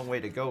quite a long way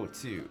to go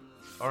too.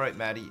 Alright,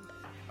 Maddie.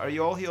 Are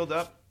you all healed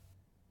up?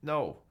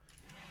 No.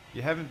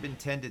 You haven't been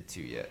tended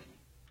to yet.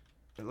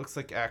 It looks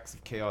like Axe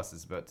of Chaos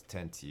is about to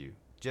tend to you.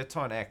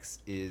 Jeton X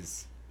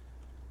is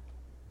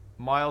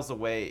miles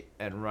away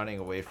and running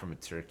away from a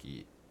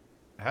turkey.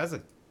 It has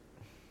a...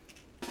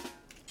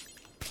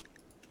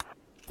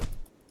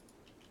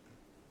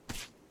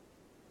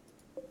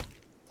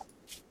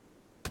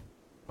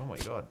 Oh my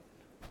god.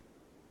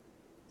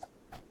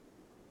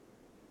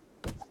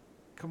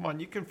 Come on,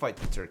 you can fight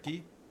the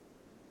turkey.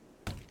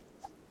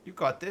 You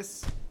got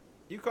this.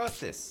 You got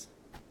this.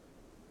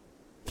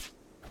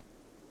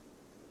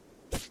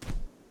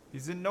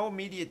 He's in no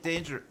immediate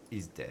danger.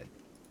 He's dead.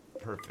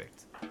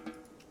 Perfect.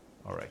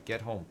 Alright, get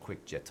home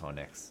quick, Jeton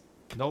X.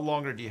 No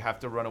longer do you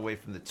have to run away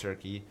from the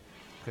turkey,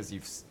 because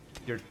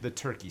you're the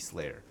turkey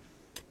slayer.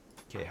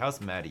 Okay, how's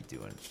Maddie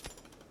doing?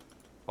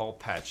 All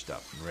patched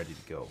up and ready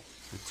to go.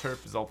 The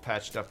Terp is all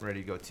patched up and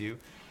ready to go too.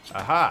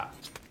 Aha!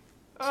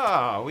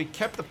 Ah, we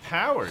kept the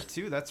power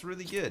too. That's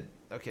really good.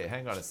 Okay,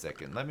 hang on a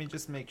second. Let me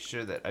just make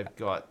sure that I've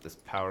got this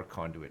power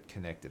conduit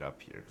connected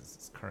up here, because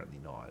it's currently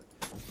not.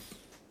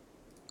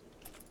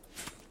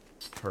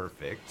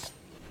 Perfect.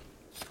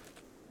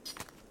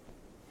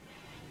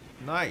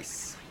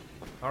 Nice.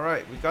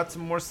 Alright, we got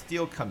some more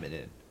steel coming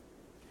in.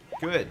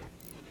 Good.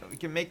 We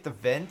can make the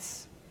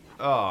vents.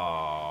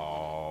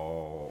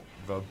 Oh,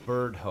 the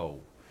bird hoe.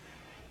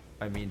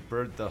 I mean,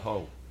 bird the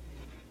hoe.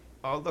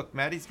 Oh, look,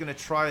 Maddie's gonna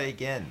try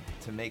again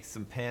to make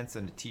some pants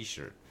and a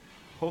t-shirt.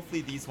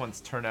 Hopefully these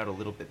ones turn out a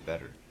little bit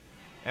better.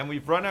 And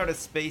we've run out of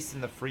space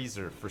in the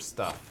freezer for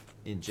stuff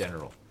in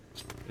general.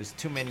 There's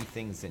too many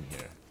things in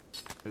here.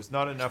 There's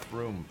not enough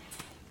room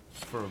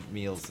for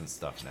meals and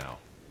stuff now.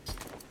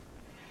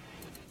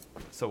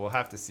 So we'll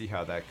have to see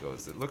how that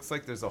goes. It looks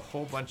like there's a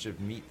whole bunch of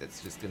meat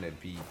that's just gonna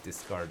be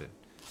discarded.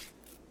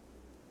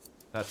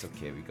 That's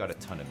okay, we got a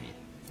ton of meat.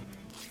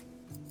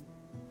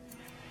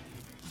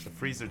 The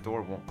freezer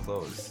door won't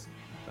close.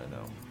 I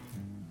know.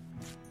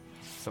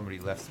 Somebody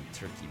left some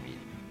turkey meat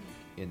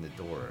in the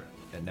door,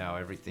 and now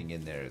everything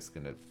in there is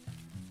gonna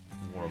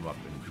warm up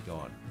and be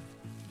gone.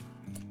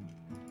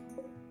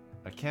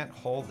 I can't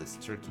haul this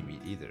turkey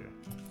meat either.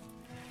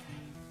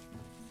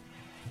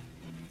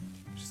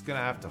 I'm just gonna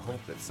have to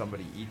hope that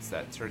somebody eats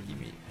that turkey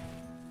meat.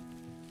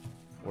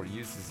 Or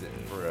uses it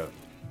for a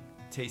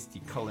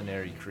tasty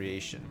culinary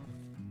creation.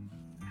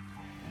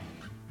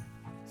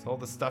 So all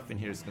the stuff in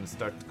here is gonna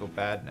start to go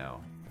bad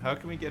now. How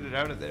can we get it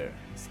out of there?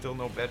 Still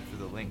no bed for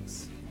the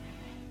lynx.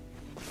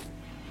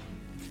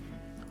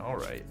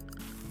 Alright.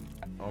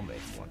 I'll make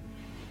one.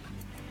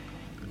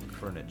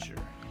 Furniture.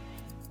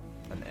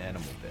 An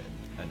animal bed.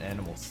 An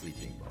animal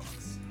sleeping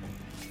box.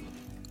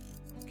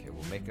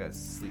 we'll make a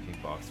sleeping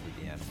box for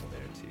the animal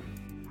there too.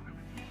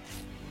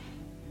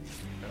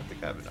 I don't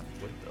think I have enough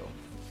wood though.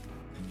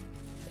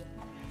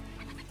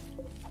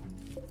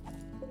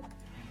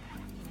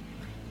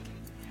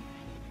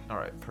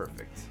 Alright,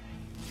 perfect.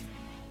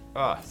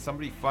 Ah,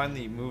 somebody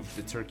finally moved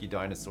the turkey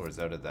dinosaurs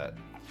out of that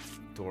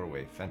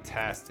doorway.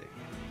 Fantastic.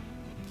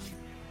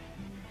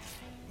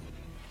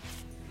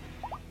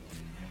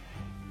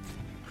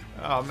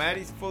 Oh,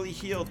 Maddie's fully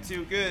healed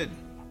too. Good.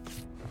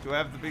 Do I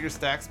have the bigger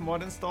stacks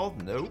mod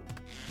installed? Nope.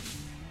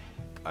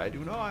 I do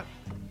not.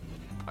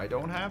 I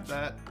don't have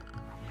that.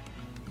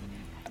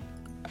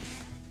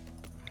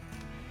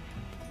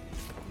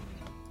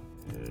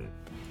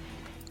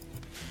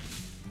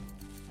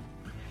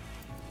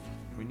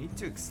 We need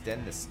to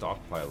extend the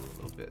stockpile a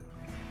little bit.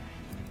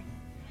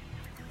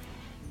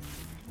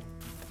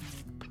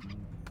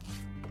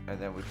 And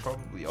then we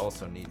probably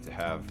also need to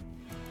have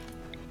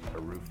a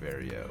roof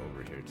area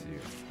over here too.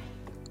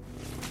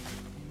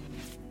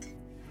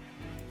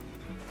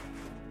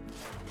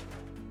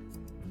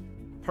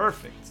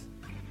 Perfect.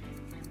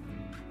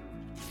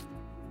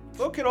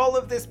 Look at all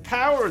of this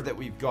power that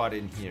we've got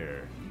in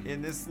here,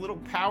 in this little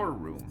power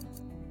room.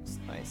 It's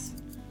nice.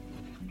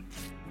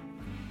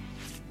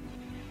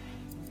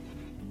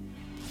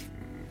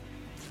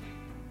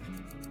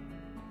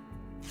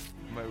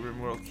 My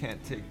RimWorld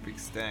can't take big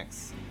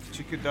stacks.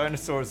 Chicken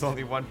dinosaur is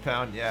only 1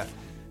 pound, yeah.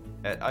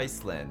 At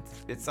Iceland.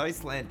 It's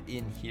Iceland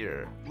in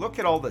here. Look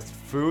at all this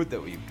food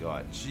that we've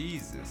got.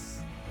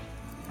 Jesus.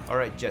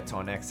 Alright,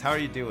 Jeton X, how are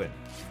you doing?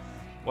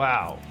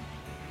 Wow.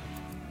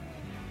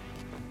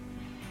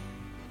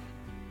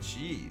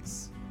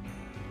 Jeez.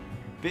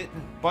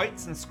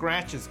 Bites and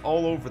scratches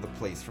all over the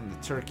place from the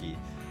turkey.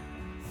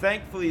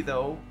 Thankfully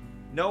though,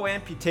 no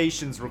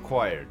amputations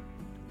required.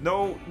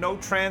 No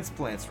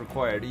transplants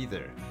required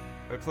either.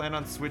 I plan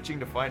on switching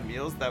to fine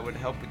meals. That would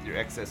help with your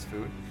excess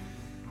food.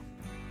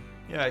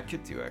 Yeah, I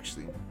could do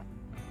actually.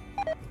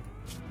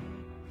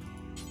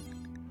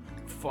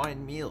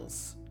 Fine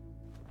meals.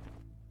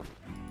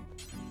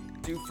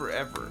 Do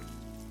forever.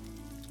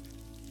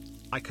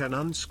 I can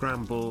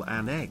unscramble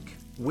an egg,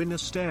 win a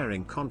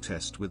staring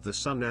contest with the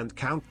sun and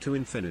count to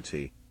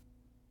infinity.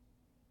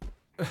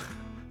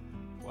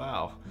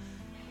 Wow.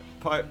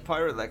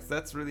 Pyrolex,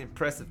 that's really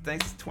impressive.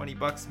 Thanks,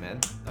 $20, man.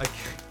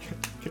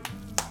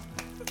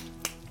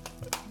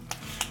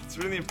 It's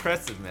really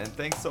impressive, man.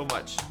 Thanks so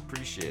much.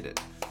 Appreciate it.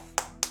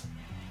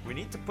 We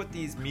need to put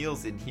these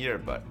meals in here,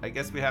 but I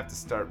guess we have to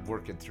start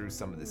working through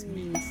some of this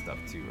meat stuff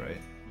too,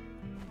 right?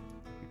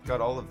 We've got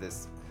all of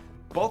this.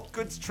 Bulk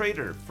goods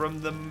trader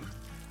from the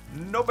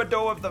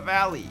Nobado of the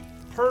Valley.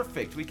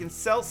 Perfect. We can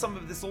sell some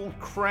of this old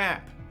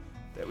crap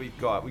that we've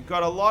got. We've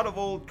got a lot of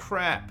old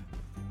crap.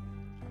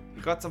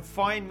 We've got some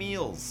fine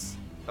meals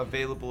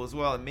available as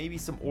well, and maybe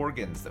some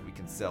organs that we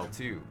can sell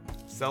too.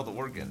 Sell the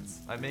organs.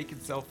 I make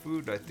and sell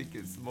food. I think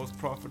it's the most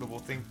profitable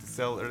thing to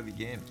sell early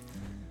game.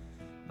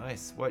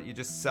 Nice. What, you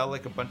just sell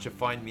like a bunch of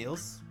fine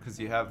meals? Because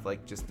you have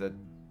like just a...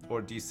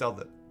 Or do you sell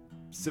the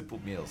simple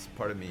meals?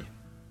 Pardon me.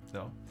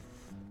 No?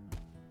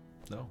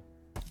 No.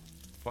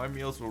 Fine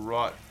meals will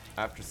rot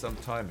after some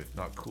time if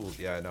not cooled.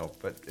 Yeah, I know.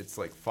 But it's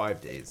like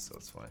 5 days, so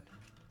it's fine.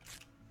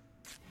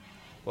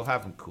 We'll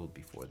have them cooled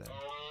before then.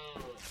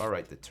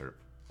 Alright, the Terp.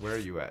 Where are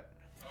you at?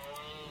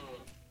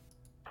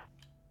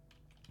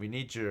 We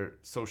need your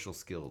social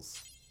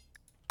skills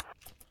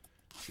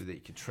so that you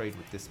can trade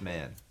with this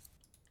man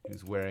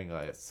who's wearing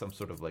some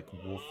sort of like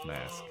wolf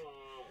mask.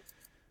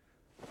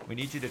 We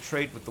need you to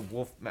trade with the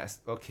wolf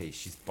mask. Okay,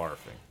 she's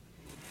barfing.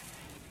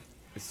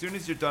 As soon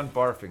as you're done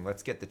barfing,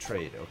 let's get the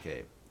trade.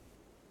 Okay.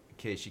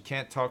 Okay, she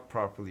can't talk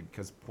properly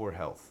because of poor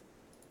health.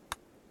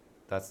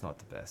 That's not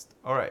the best.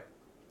 Alright.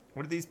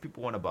 What do these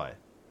people want to buy?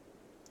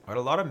 Got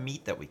a lot of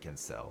meat that we can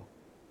sell.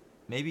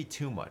 Maybe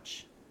too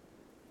much.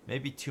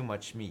 Maybe too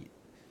much meat.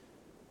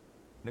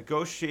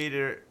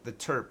 Negotiator the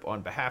Terp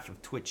on behalf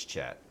of Twitch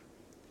chat.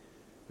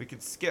 We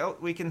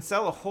can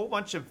sell a whole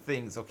bunch of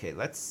things. Okay,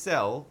 let's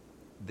sell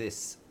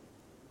this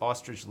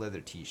ostrich leather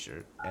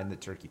t-shirt and the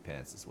turkey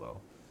pants as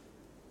well.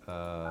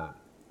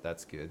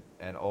 That's good.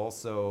 And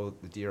also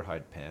the deer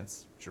hide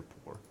pants, which are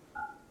poor.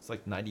 It's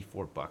like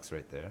 $94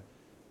 right there.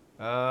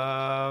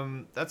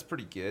 That's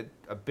pretty good.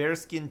 A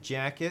bearskin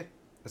jacket,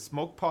 a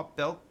smoke pop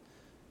belt,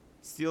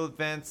 steel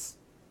advance,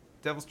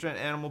 devil's strand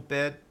animal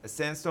bed, a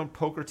sandstone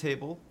poker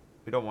table.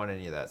 We don't want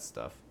any of that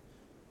stuff.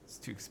 It's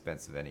too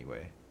expensive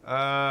anyway. They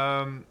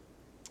don't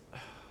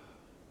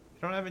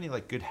have any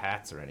like good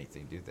hats or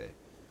anything, do they?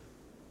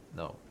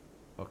 No.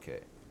 Okay.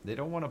 They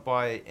don't want to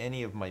buy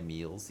any of my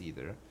meals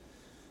either.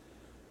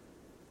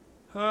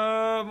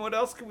 What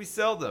else could we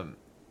sell them?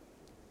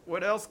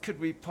 What else could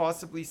we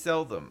possibly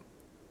sell them?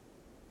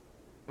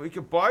 We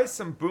could buy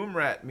some boom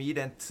rat meat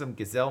and some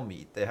gazelle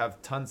meat. They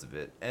have tons of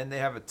it. And they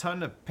have a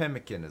ton of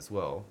pemmican as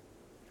well.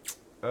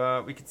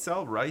 We could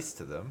sell rice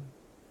to them.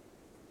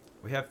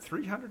 We have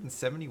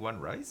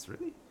 371 rice?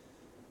 Really?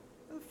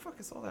 Where the fuck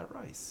is all that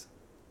rice?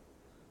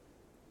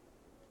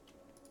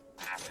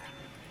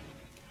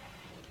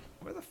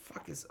 Where the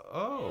fuck is...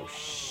 Oh,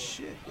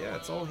 shit. Yeah,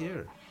 it's all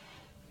here.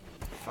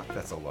 Fuck,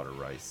 that's a lot of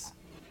rice.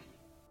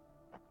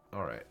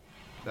 Alright,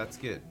 that's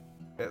good.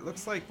 It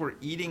looks like we're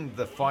eating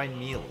the fine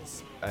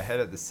meals ahead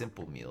of the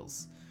simple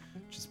meals,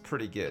 which is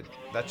pretty good.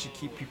 That should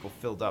keep people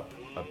filled up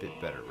a bit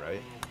better,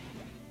 right?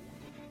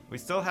 We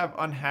still have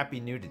unhappy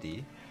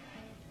nudity.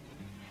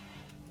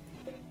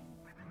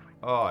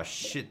 Oh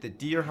shit, the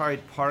deer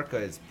hide parka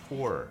is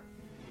poor.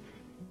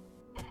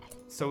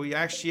 So we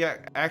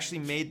actually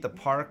made the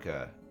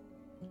parka,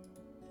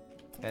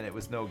 and it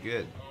was no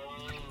good.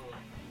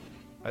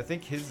 I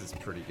think his is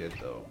pretty good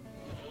though.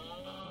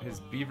 His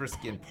beaver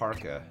skin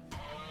parka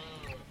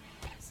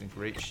is in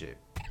great shape.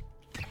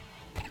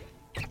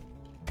 Oh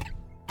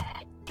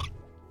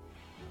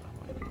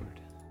my lord.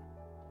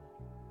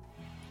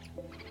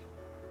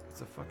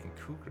 It's a fucking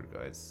cougar,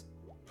 guys.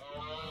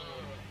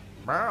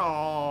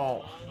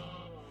 Meow.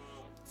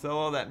 Sell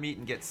all that meat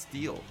and get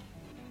steel.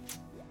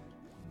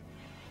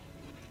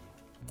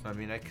 I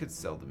mean, I could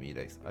sell the meat.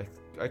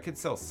 I could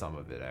sell some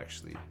of it,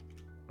 actually.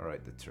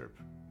 Alright, the Terp.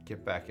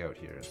 Get back out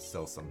here and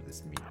sell some of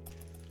this meat.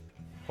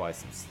 Buy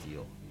some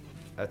steel.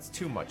 That's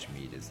too much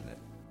meat, isn't it?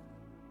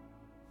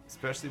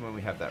 Especially when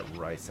we have that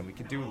rice. And we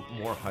could do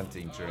more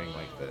hunting during,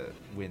 like, the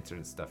winter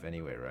and stuff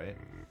anyway, right?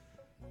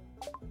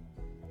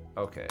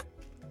 Okay.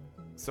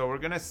 So we're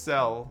gonna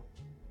sell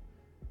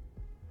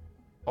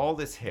all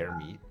this hare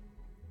meat.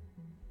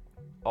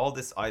 All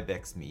this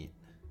ibex meat.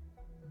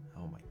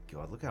 Oh my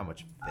god, look how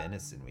much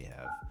venison we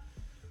have.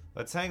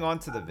 Let's hang on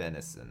to the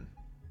venison.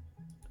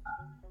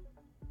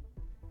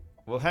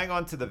 We'll hang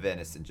on to the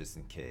venison just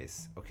in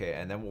case. Okay,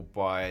 and then we'll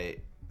buy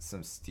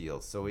some steel.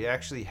 So we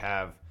actually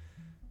have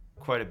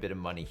quite a bit of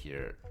money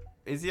here.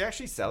 Is he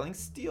actually selling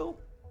steel?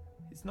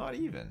 He's not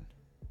even.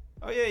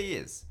 Oh yeah, he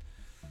is.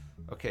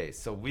 Okay,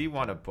 so we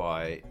want to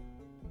buy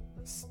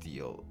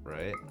steel,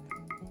 right?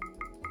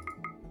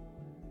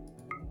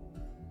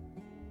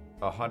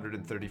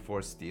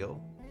 134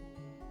 steel.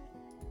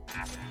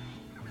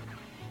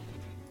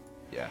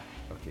 Yeah,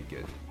 okay,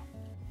 good.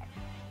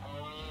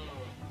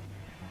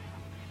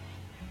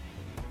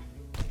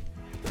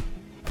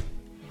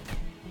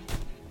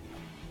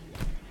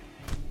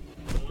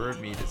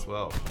 Bird meat as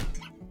well.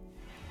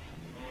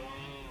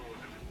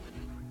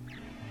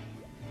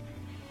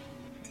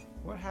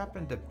 What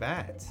happened to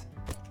Bat?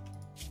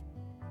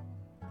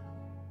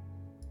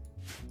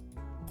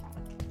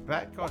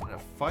 Bat got in a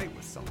fight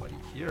with somebody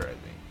here, I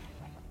think.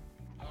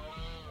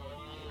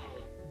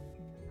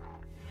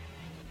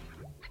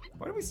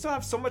 Why do we still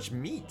have so much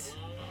meat?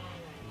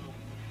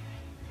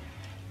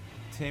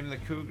 Tame the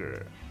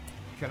cougar.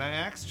 Can I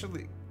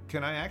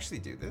actually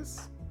do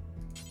this?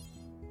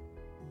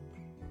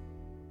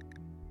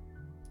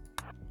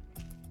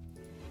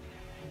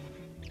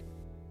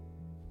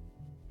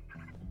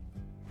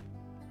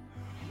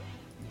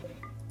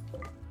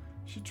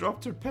 She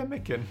dropped her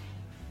pemmican.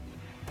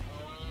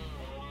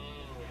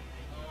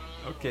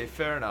 Okay,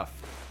 fair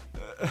enough.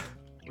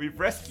 We've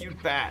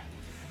rescued Bat.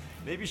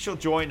 Maybe she'll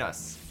join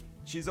us.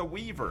 She's a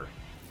weaver.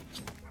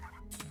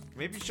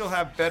 Maybe she'll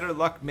have better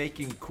luck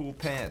making cool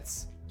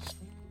pants.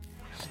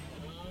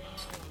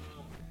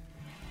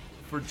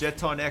 For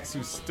Jeton X,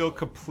 who's still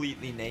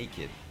completely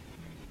naked.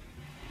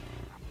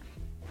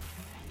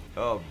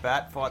 Oh,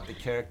 Bat fought the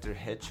character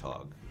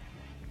Hedgehog.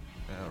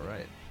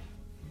 Alright.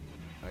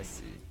 I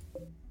see.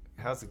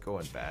 How's it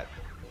going, Bat?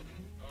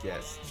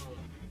 Guest.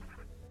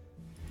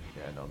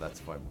 Yeah, no, that's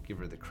fine. We'll give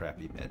her the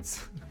crappy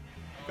meds.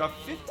 Got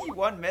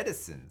 51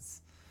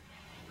 medicines.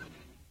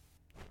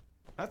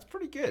 That's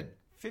pretty good.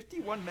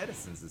 51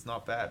 medicines is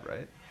not bad,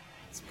 right?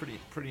 It's a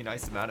pretty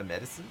nice amount of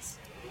medicines.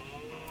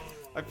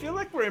 I feel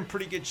like we're in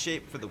pretty good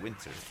shape for the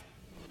winter.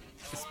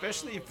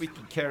 Especially if we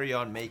can carry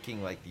on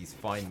making like these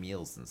fine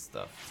meals and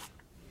stuff.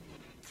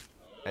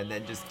 And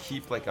then just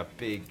keep like a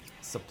big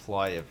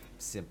supply of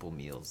simple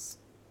meals.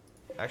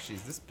 Actually,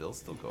 is this bill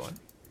still going?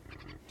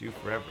 Do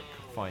forever,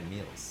 fine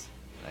meals.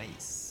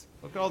 Nice.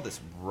 Look at all this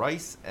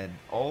rice and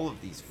all of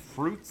these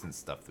fruits and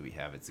stuff that we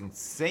have. It's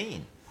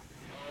insane.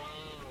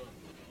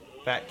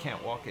 Bat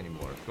can't walk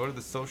anymore. Go to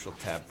the social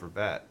tab for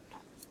Bat.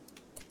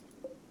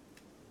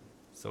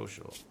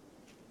 Social.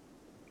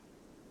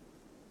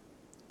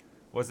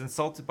 Was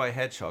insulted by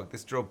Hedgehog.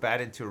 This drove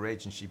Bat into a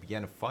rage and she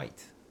began a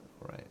fight.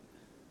 Alright.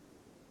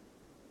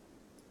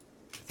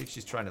 I think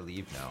she's trying to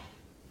leave now.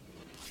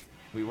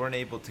 We weren't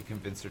able to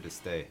convince her to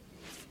stay.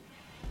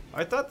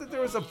 I thought that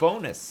there was a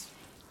bonus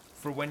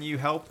for when you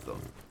help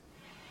them.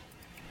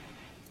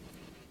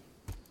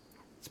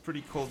 It's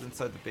pretty cold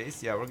inside the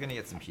base. Yeah, we're gonna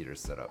get some heaters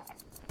set up.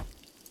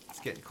 It's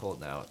getting cold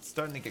now. It's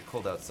starting to get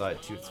cold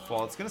outside too. It's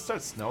fall. It's gonna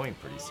start snowing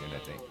pretty soon, I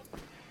think.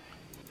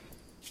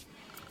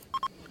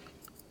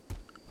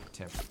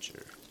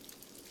 Temperature.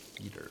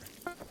 Heater.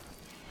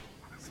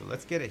 So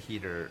let's get a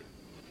heater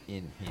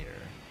in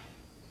here.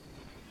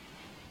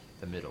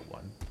 The middle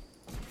one.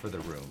 For the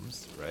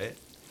rooms, right?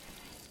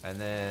 And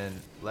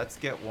then let's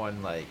get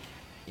one like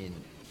in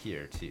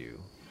here too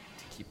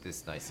to keep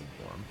this nice and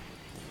warm.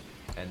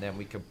 And then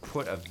we can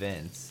put a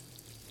vent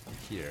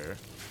here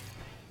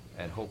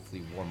and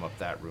hopefully warm up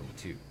that room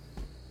too.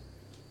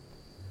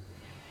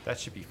 That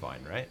should be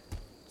fine, right?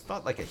 As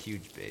not like a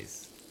huge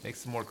base. Make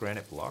some more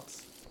granite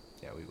blocks.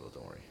 Yeah, we will,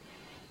 don't worry.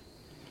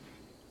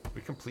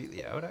 We're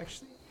completely out,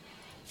 actually?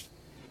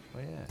 Oh,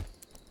 yeah.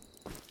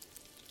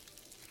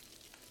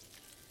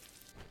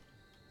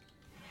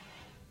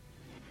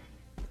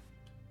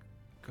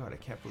 God, I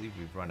can't believe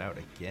we've run out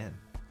again.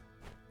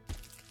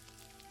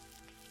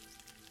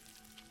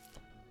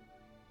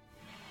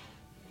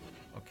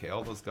 Okay,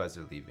 all those guys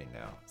are leaving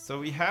now. So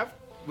we have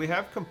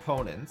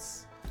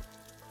components.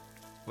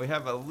 We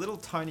have a little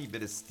tiny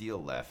bit of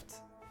steel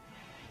left,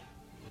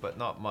 but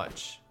not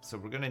much. So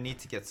we're gonna need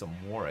to get some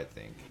more, I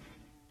think.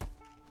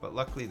 But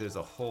luckily there's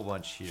a whole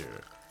bunch here.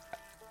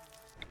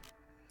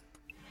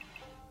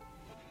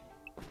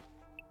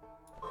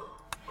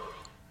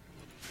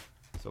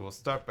 So we'll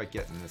start by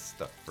getting this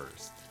stuff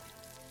first.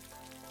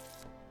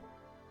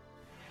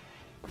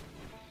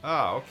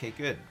 Ah, okay,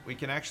 good. We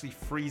can actually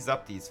freeze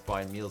up these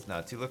fine meals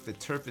now too. Look, the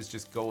turf is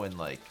just going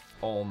like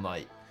all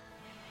night,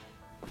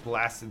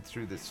 blasting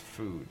through this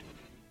food.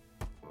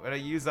 I'm gonna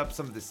use up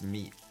some of this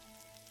meat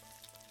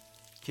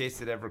in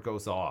case it ever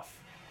goes off,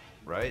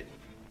 right?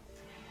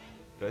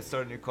 Do I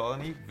start a new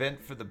colony?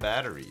 Vent for the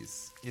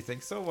batteries. You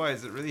think so? Why,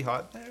 is it really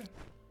hot there?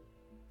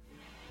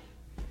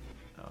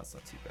 No, it's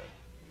not too bad.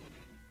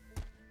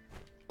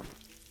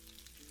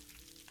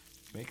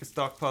 Make a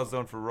stockpile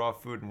zone for raw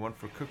food and one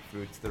for cooked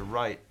food to the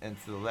right and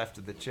to the left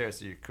of the chair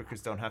so your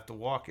cookers don't have to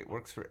walk. It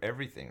works for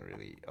everything,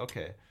 really.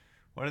 Okay.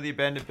 One of the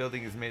abandoned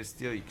buildings is made of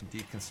steel. You can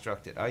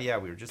deconstruct it. Oh, yeah,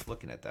 we were just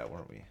looking at that,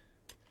 weren't we?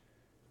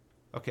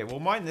 Okay,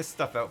 we'll mine this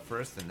stuff out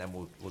first and then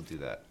we'll do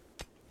that.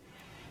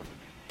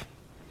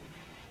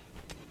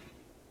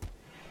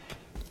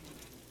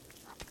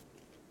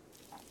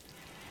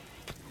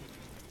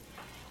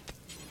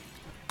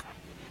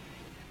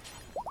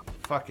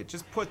 Fuck it,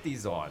 just put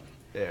these on.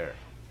 There.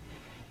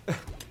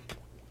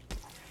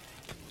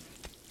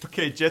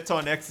 Okay,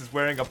 Jeton X is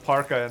wearing a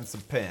parka and some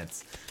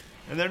pants.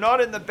 And they're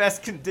not in the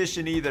best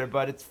condition either,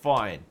 but it's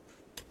fine.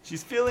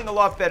 She's feeling a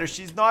lot better.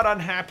 She's not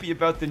unhappy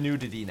about the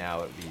nudity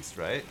now, at least,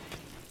 right?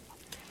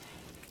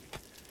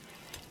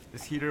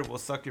 This heater will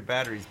suck your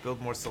batteries. Build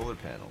more solar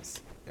panels.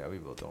 Yeah, we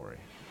will, don't worry.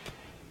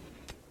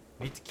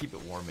 We need to keep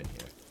it warm in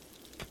here.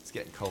 It's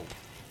getting cold.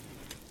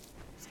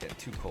 It's getting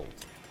too cold.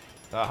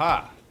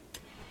 Aha!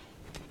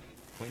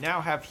 We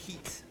now have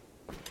heat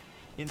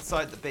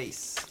inside the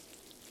base.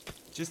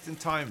 Just in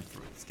time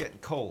for it's getting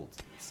cold.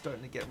 It's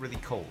starting to get really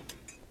cold.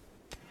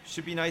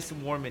 Should be nice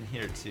and warm in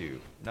here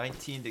too.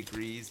 19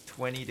 degrees,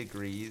 20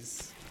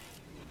 degrees.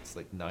 It's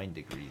like 9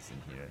 degrees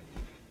in here.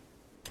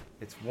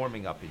 It's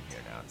warming up in here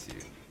now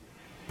too.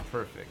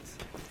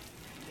 Perfect.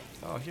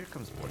 Oh, here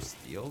comes more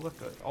steel. Look,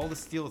 all the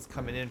steel is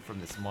coming in from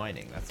this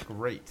mining. That's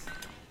great.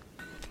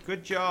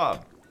 Good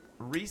job.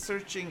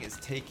 Researching is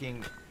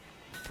taking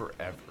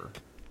forever.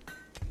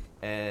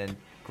 And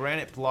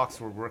granite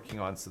blocks we're working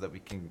on so that we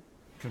can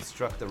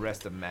construct the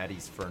rest of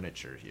Maddie's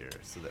furniture here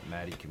so that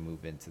Maddie can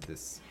move into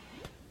this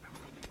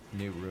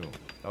new room.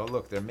 Oh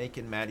look, they're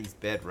making Maddie's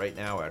bed right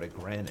now out of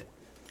granite.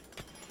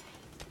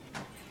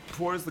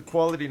 Poor is the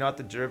quality, not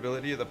the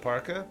durability of the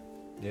parka?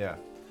 Yeah.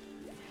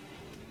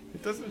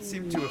 It doesn't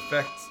seem to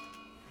affect...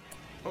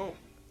 Oh.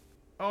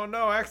 Oh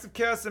no, Acts of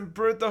Chaos and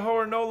Bird the Hoe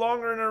are no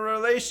longer in a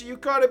relation. You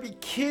gotta be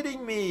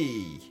kidding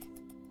me.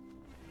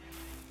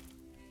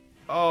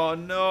 Oh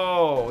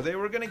no, they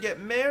were gonna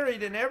get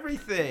married and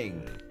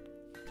everything.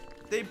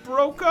 They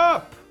broke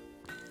up.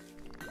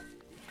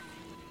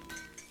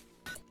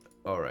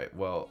 Alright,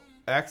 well,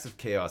 Acts of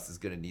Chaos is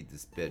gonna need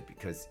this bed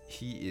because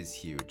he is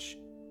huge.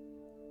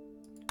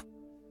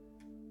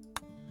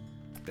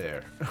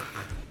 There.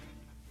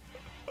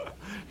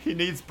 He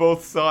needs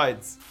both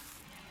sides.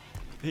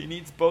 He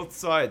needs both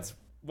sides.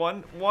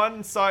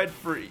 One side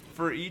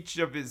for each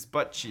of his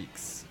butt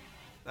cheeks.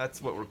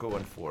 That's what we're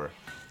going for.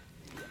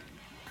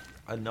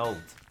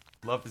 Annulled.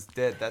 Love is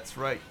dead. That's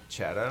right,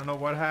 chat. I don't know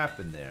what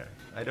happened there.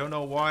 I don't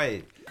know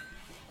why.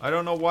 I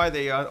don't know why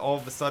they all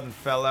of a sudden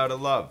fell out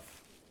of love.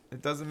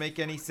 It doesn't make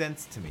any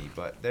sense to me,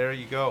 but there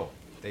you go.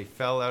 They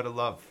fell out of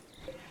love.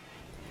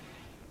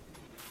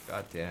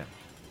 God damn.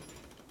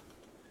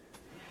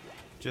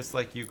 Just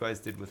like you guys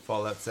did with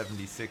Fallout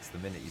 76 the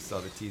minute you saw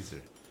the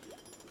teaser.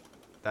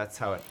 That's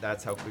how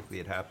quickly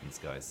it happens,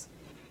 guys.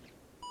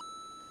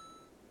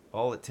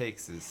 All it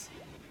takes is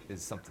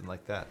something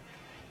like that.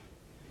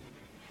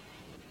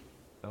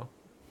 No?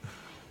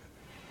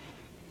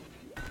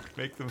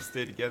 Make them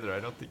stay together. I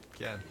don't think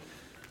you can.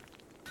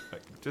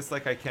 Just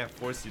like I can't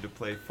force you to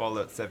play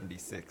Fallout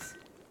 76.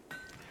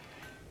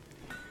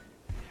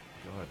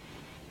 God.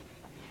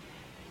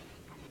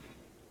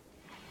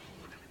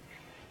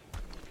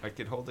 I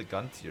could hold a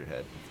gun to your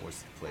head and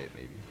force you to play it,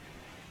 maybe.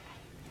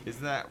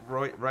 Isn't that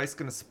rice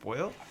gonna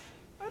spoil?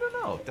 I don't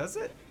know. Does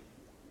it?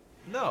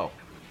 No.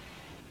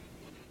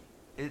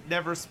 It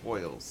never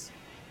spoils.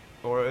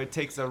 Or it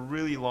takes a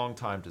really long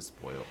time to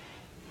spoil.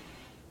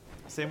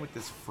 Same with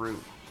this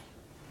fruit.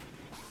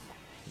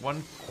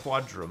 1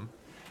 quadrum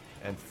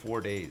and 4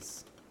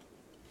 days.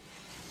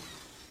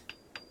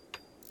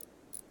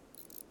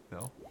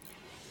 No?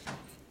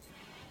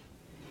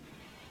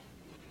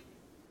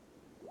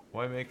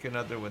 Why make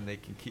another when they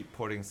can keep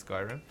porting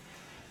Skyrim?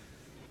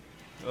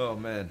 Oh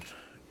man.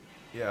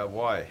 Yeah,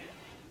 why?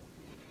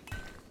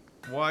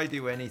 Why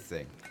do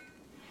anything?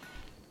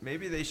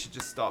 Maybe they should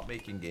just stop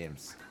making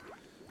games.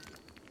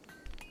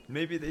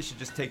 Maybe they should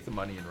just take the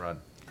money and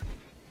run.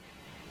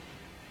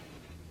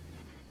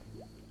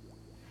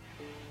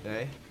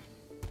 Eh?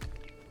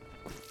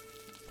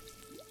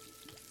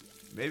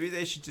 Maybe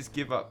they should just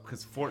give up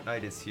because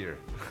Fortnite is here.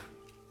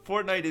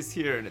 Fortnite is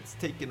here and it's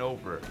taken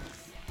over.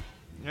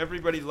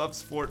 Everybody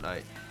loves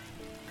Fortnite.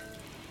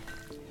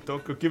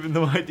 Don't go giving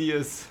them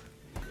ideas.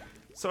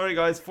 Sorry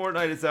guys,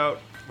 Fortnite is out.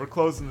 We're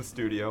closing the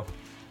studio.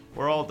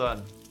 We're all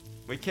done.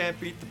 We can't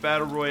beat the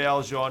Battle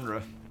Royale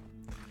genre.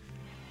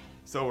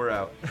 So we're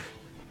out.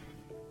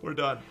 We're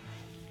done.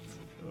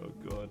 Oh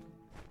god.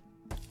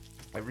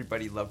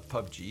 Everybody loved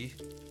PUBG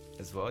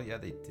as well? Yeah,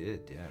 they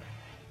did, yeah.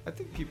 I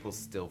think people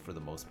still, for the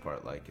most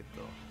part, like it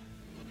though.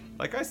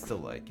 Like, I still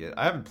like it.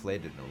 I haven't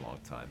played it in a long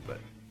time, but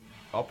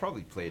I'll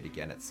probably play it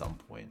again at some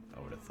point,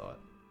 I would have thought.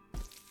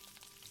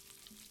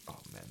 Oh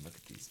man, look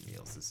at these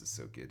meals. This is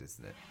so good,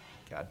 isn't it?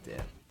 God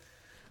damn.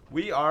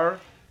 We are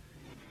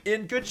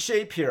in good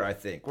shape here, I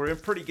think. We're in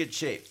pretty good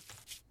shape.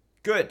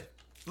 Good.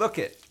 Look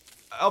it.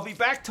 I'll be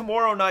back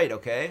tomorrow night,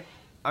 okay?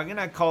 I'm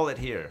gonna call it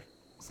here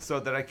so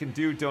that I can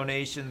do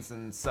donations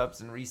and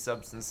subs and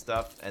resubs and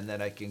stuff, and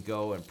then I can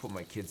go and put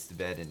my kids to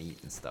bed and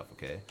eat and stuff,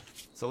 okay?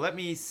 So let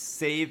me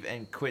save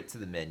and quit to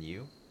the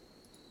menu.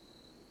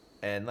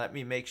 And let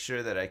me make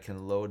sure that I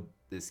can load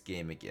this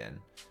game again.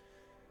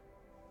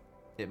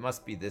 It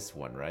must be this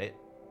one, right?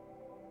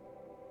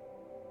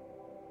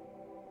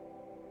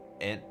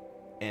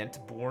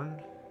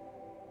 Antborn?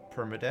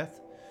 Permadeath?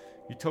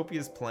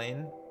 Utopia's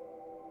plane?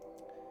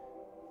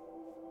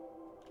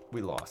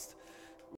 We lost.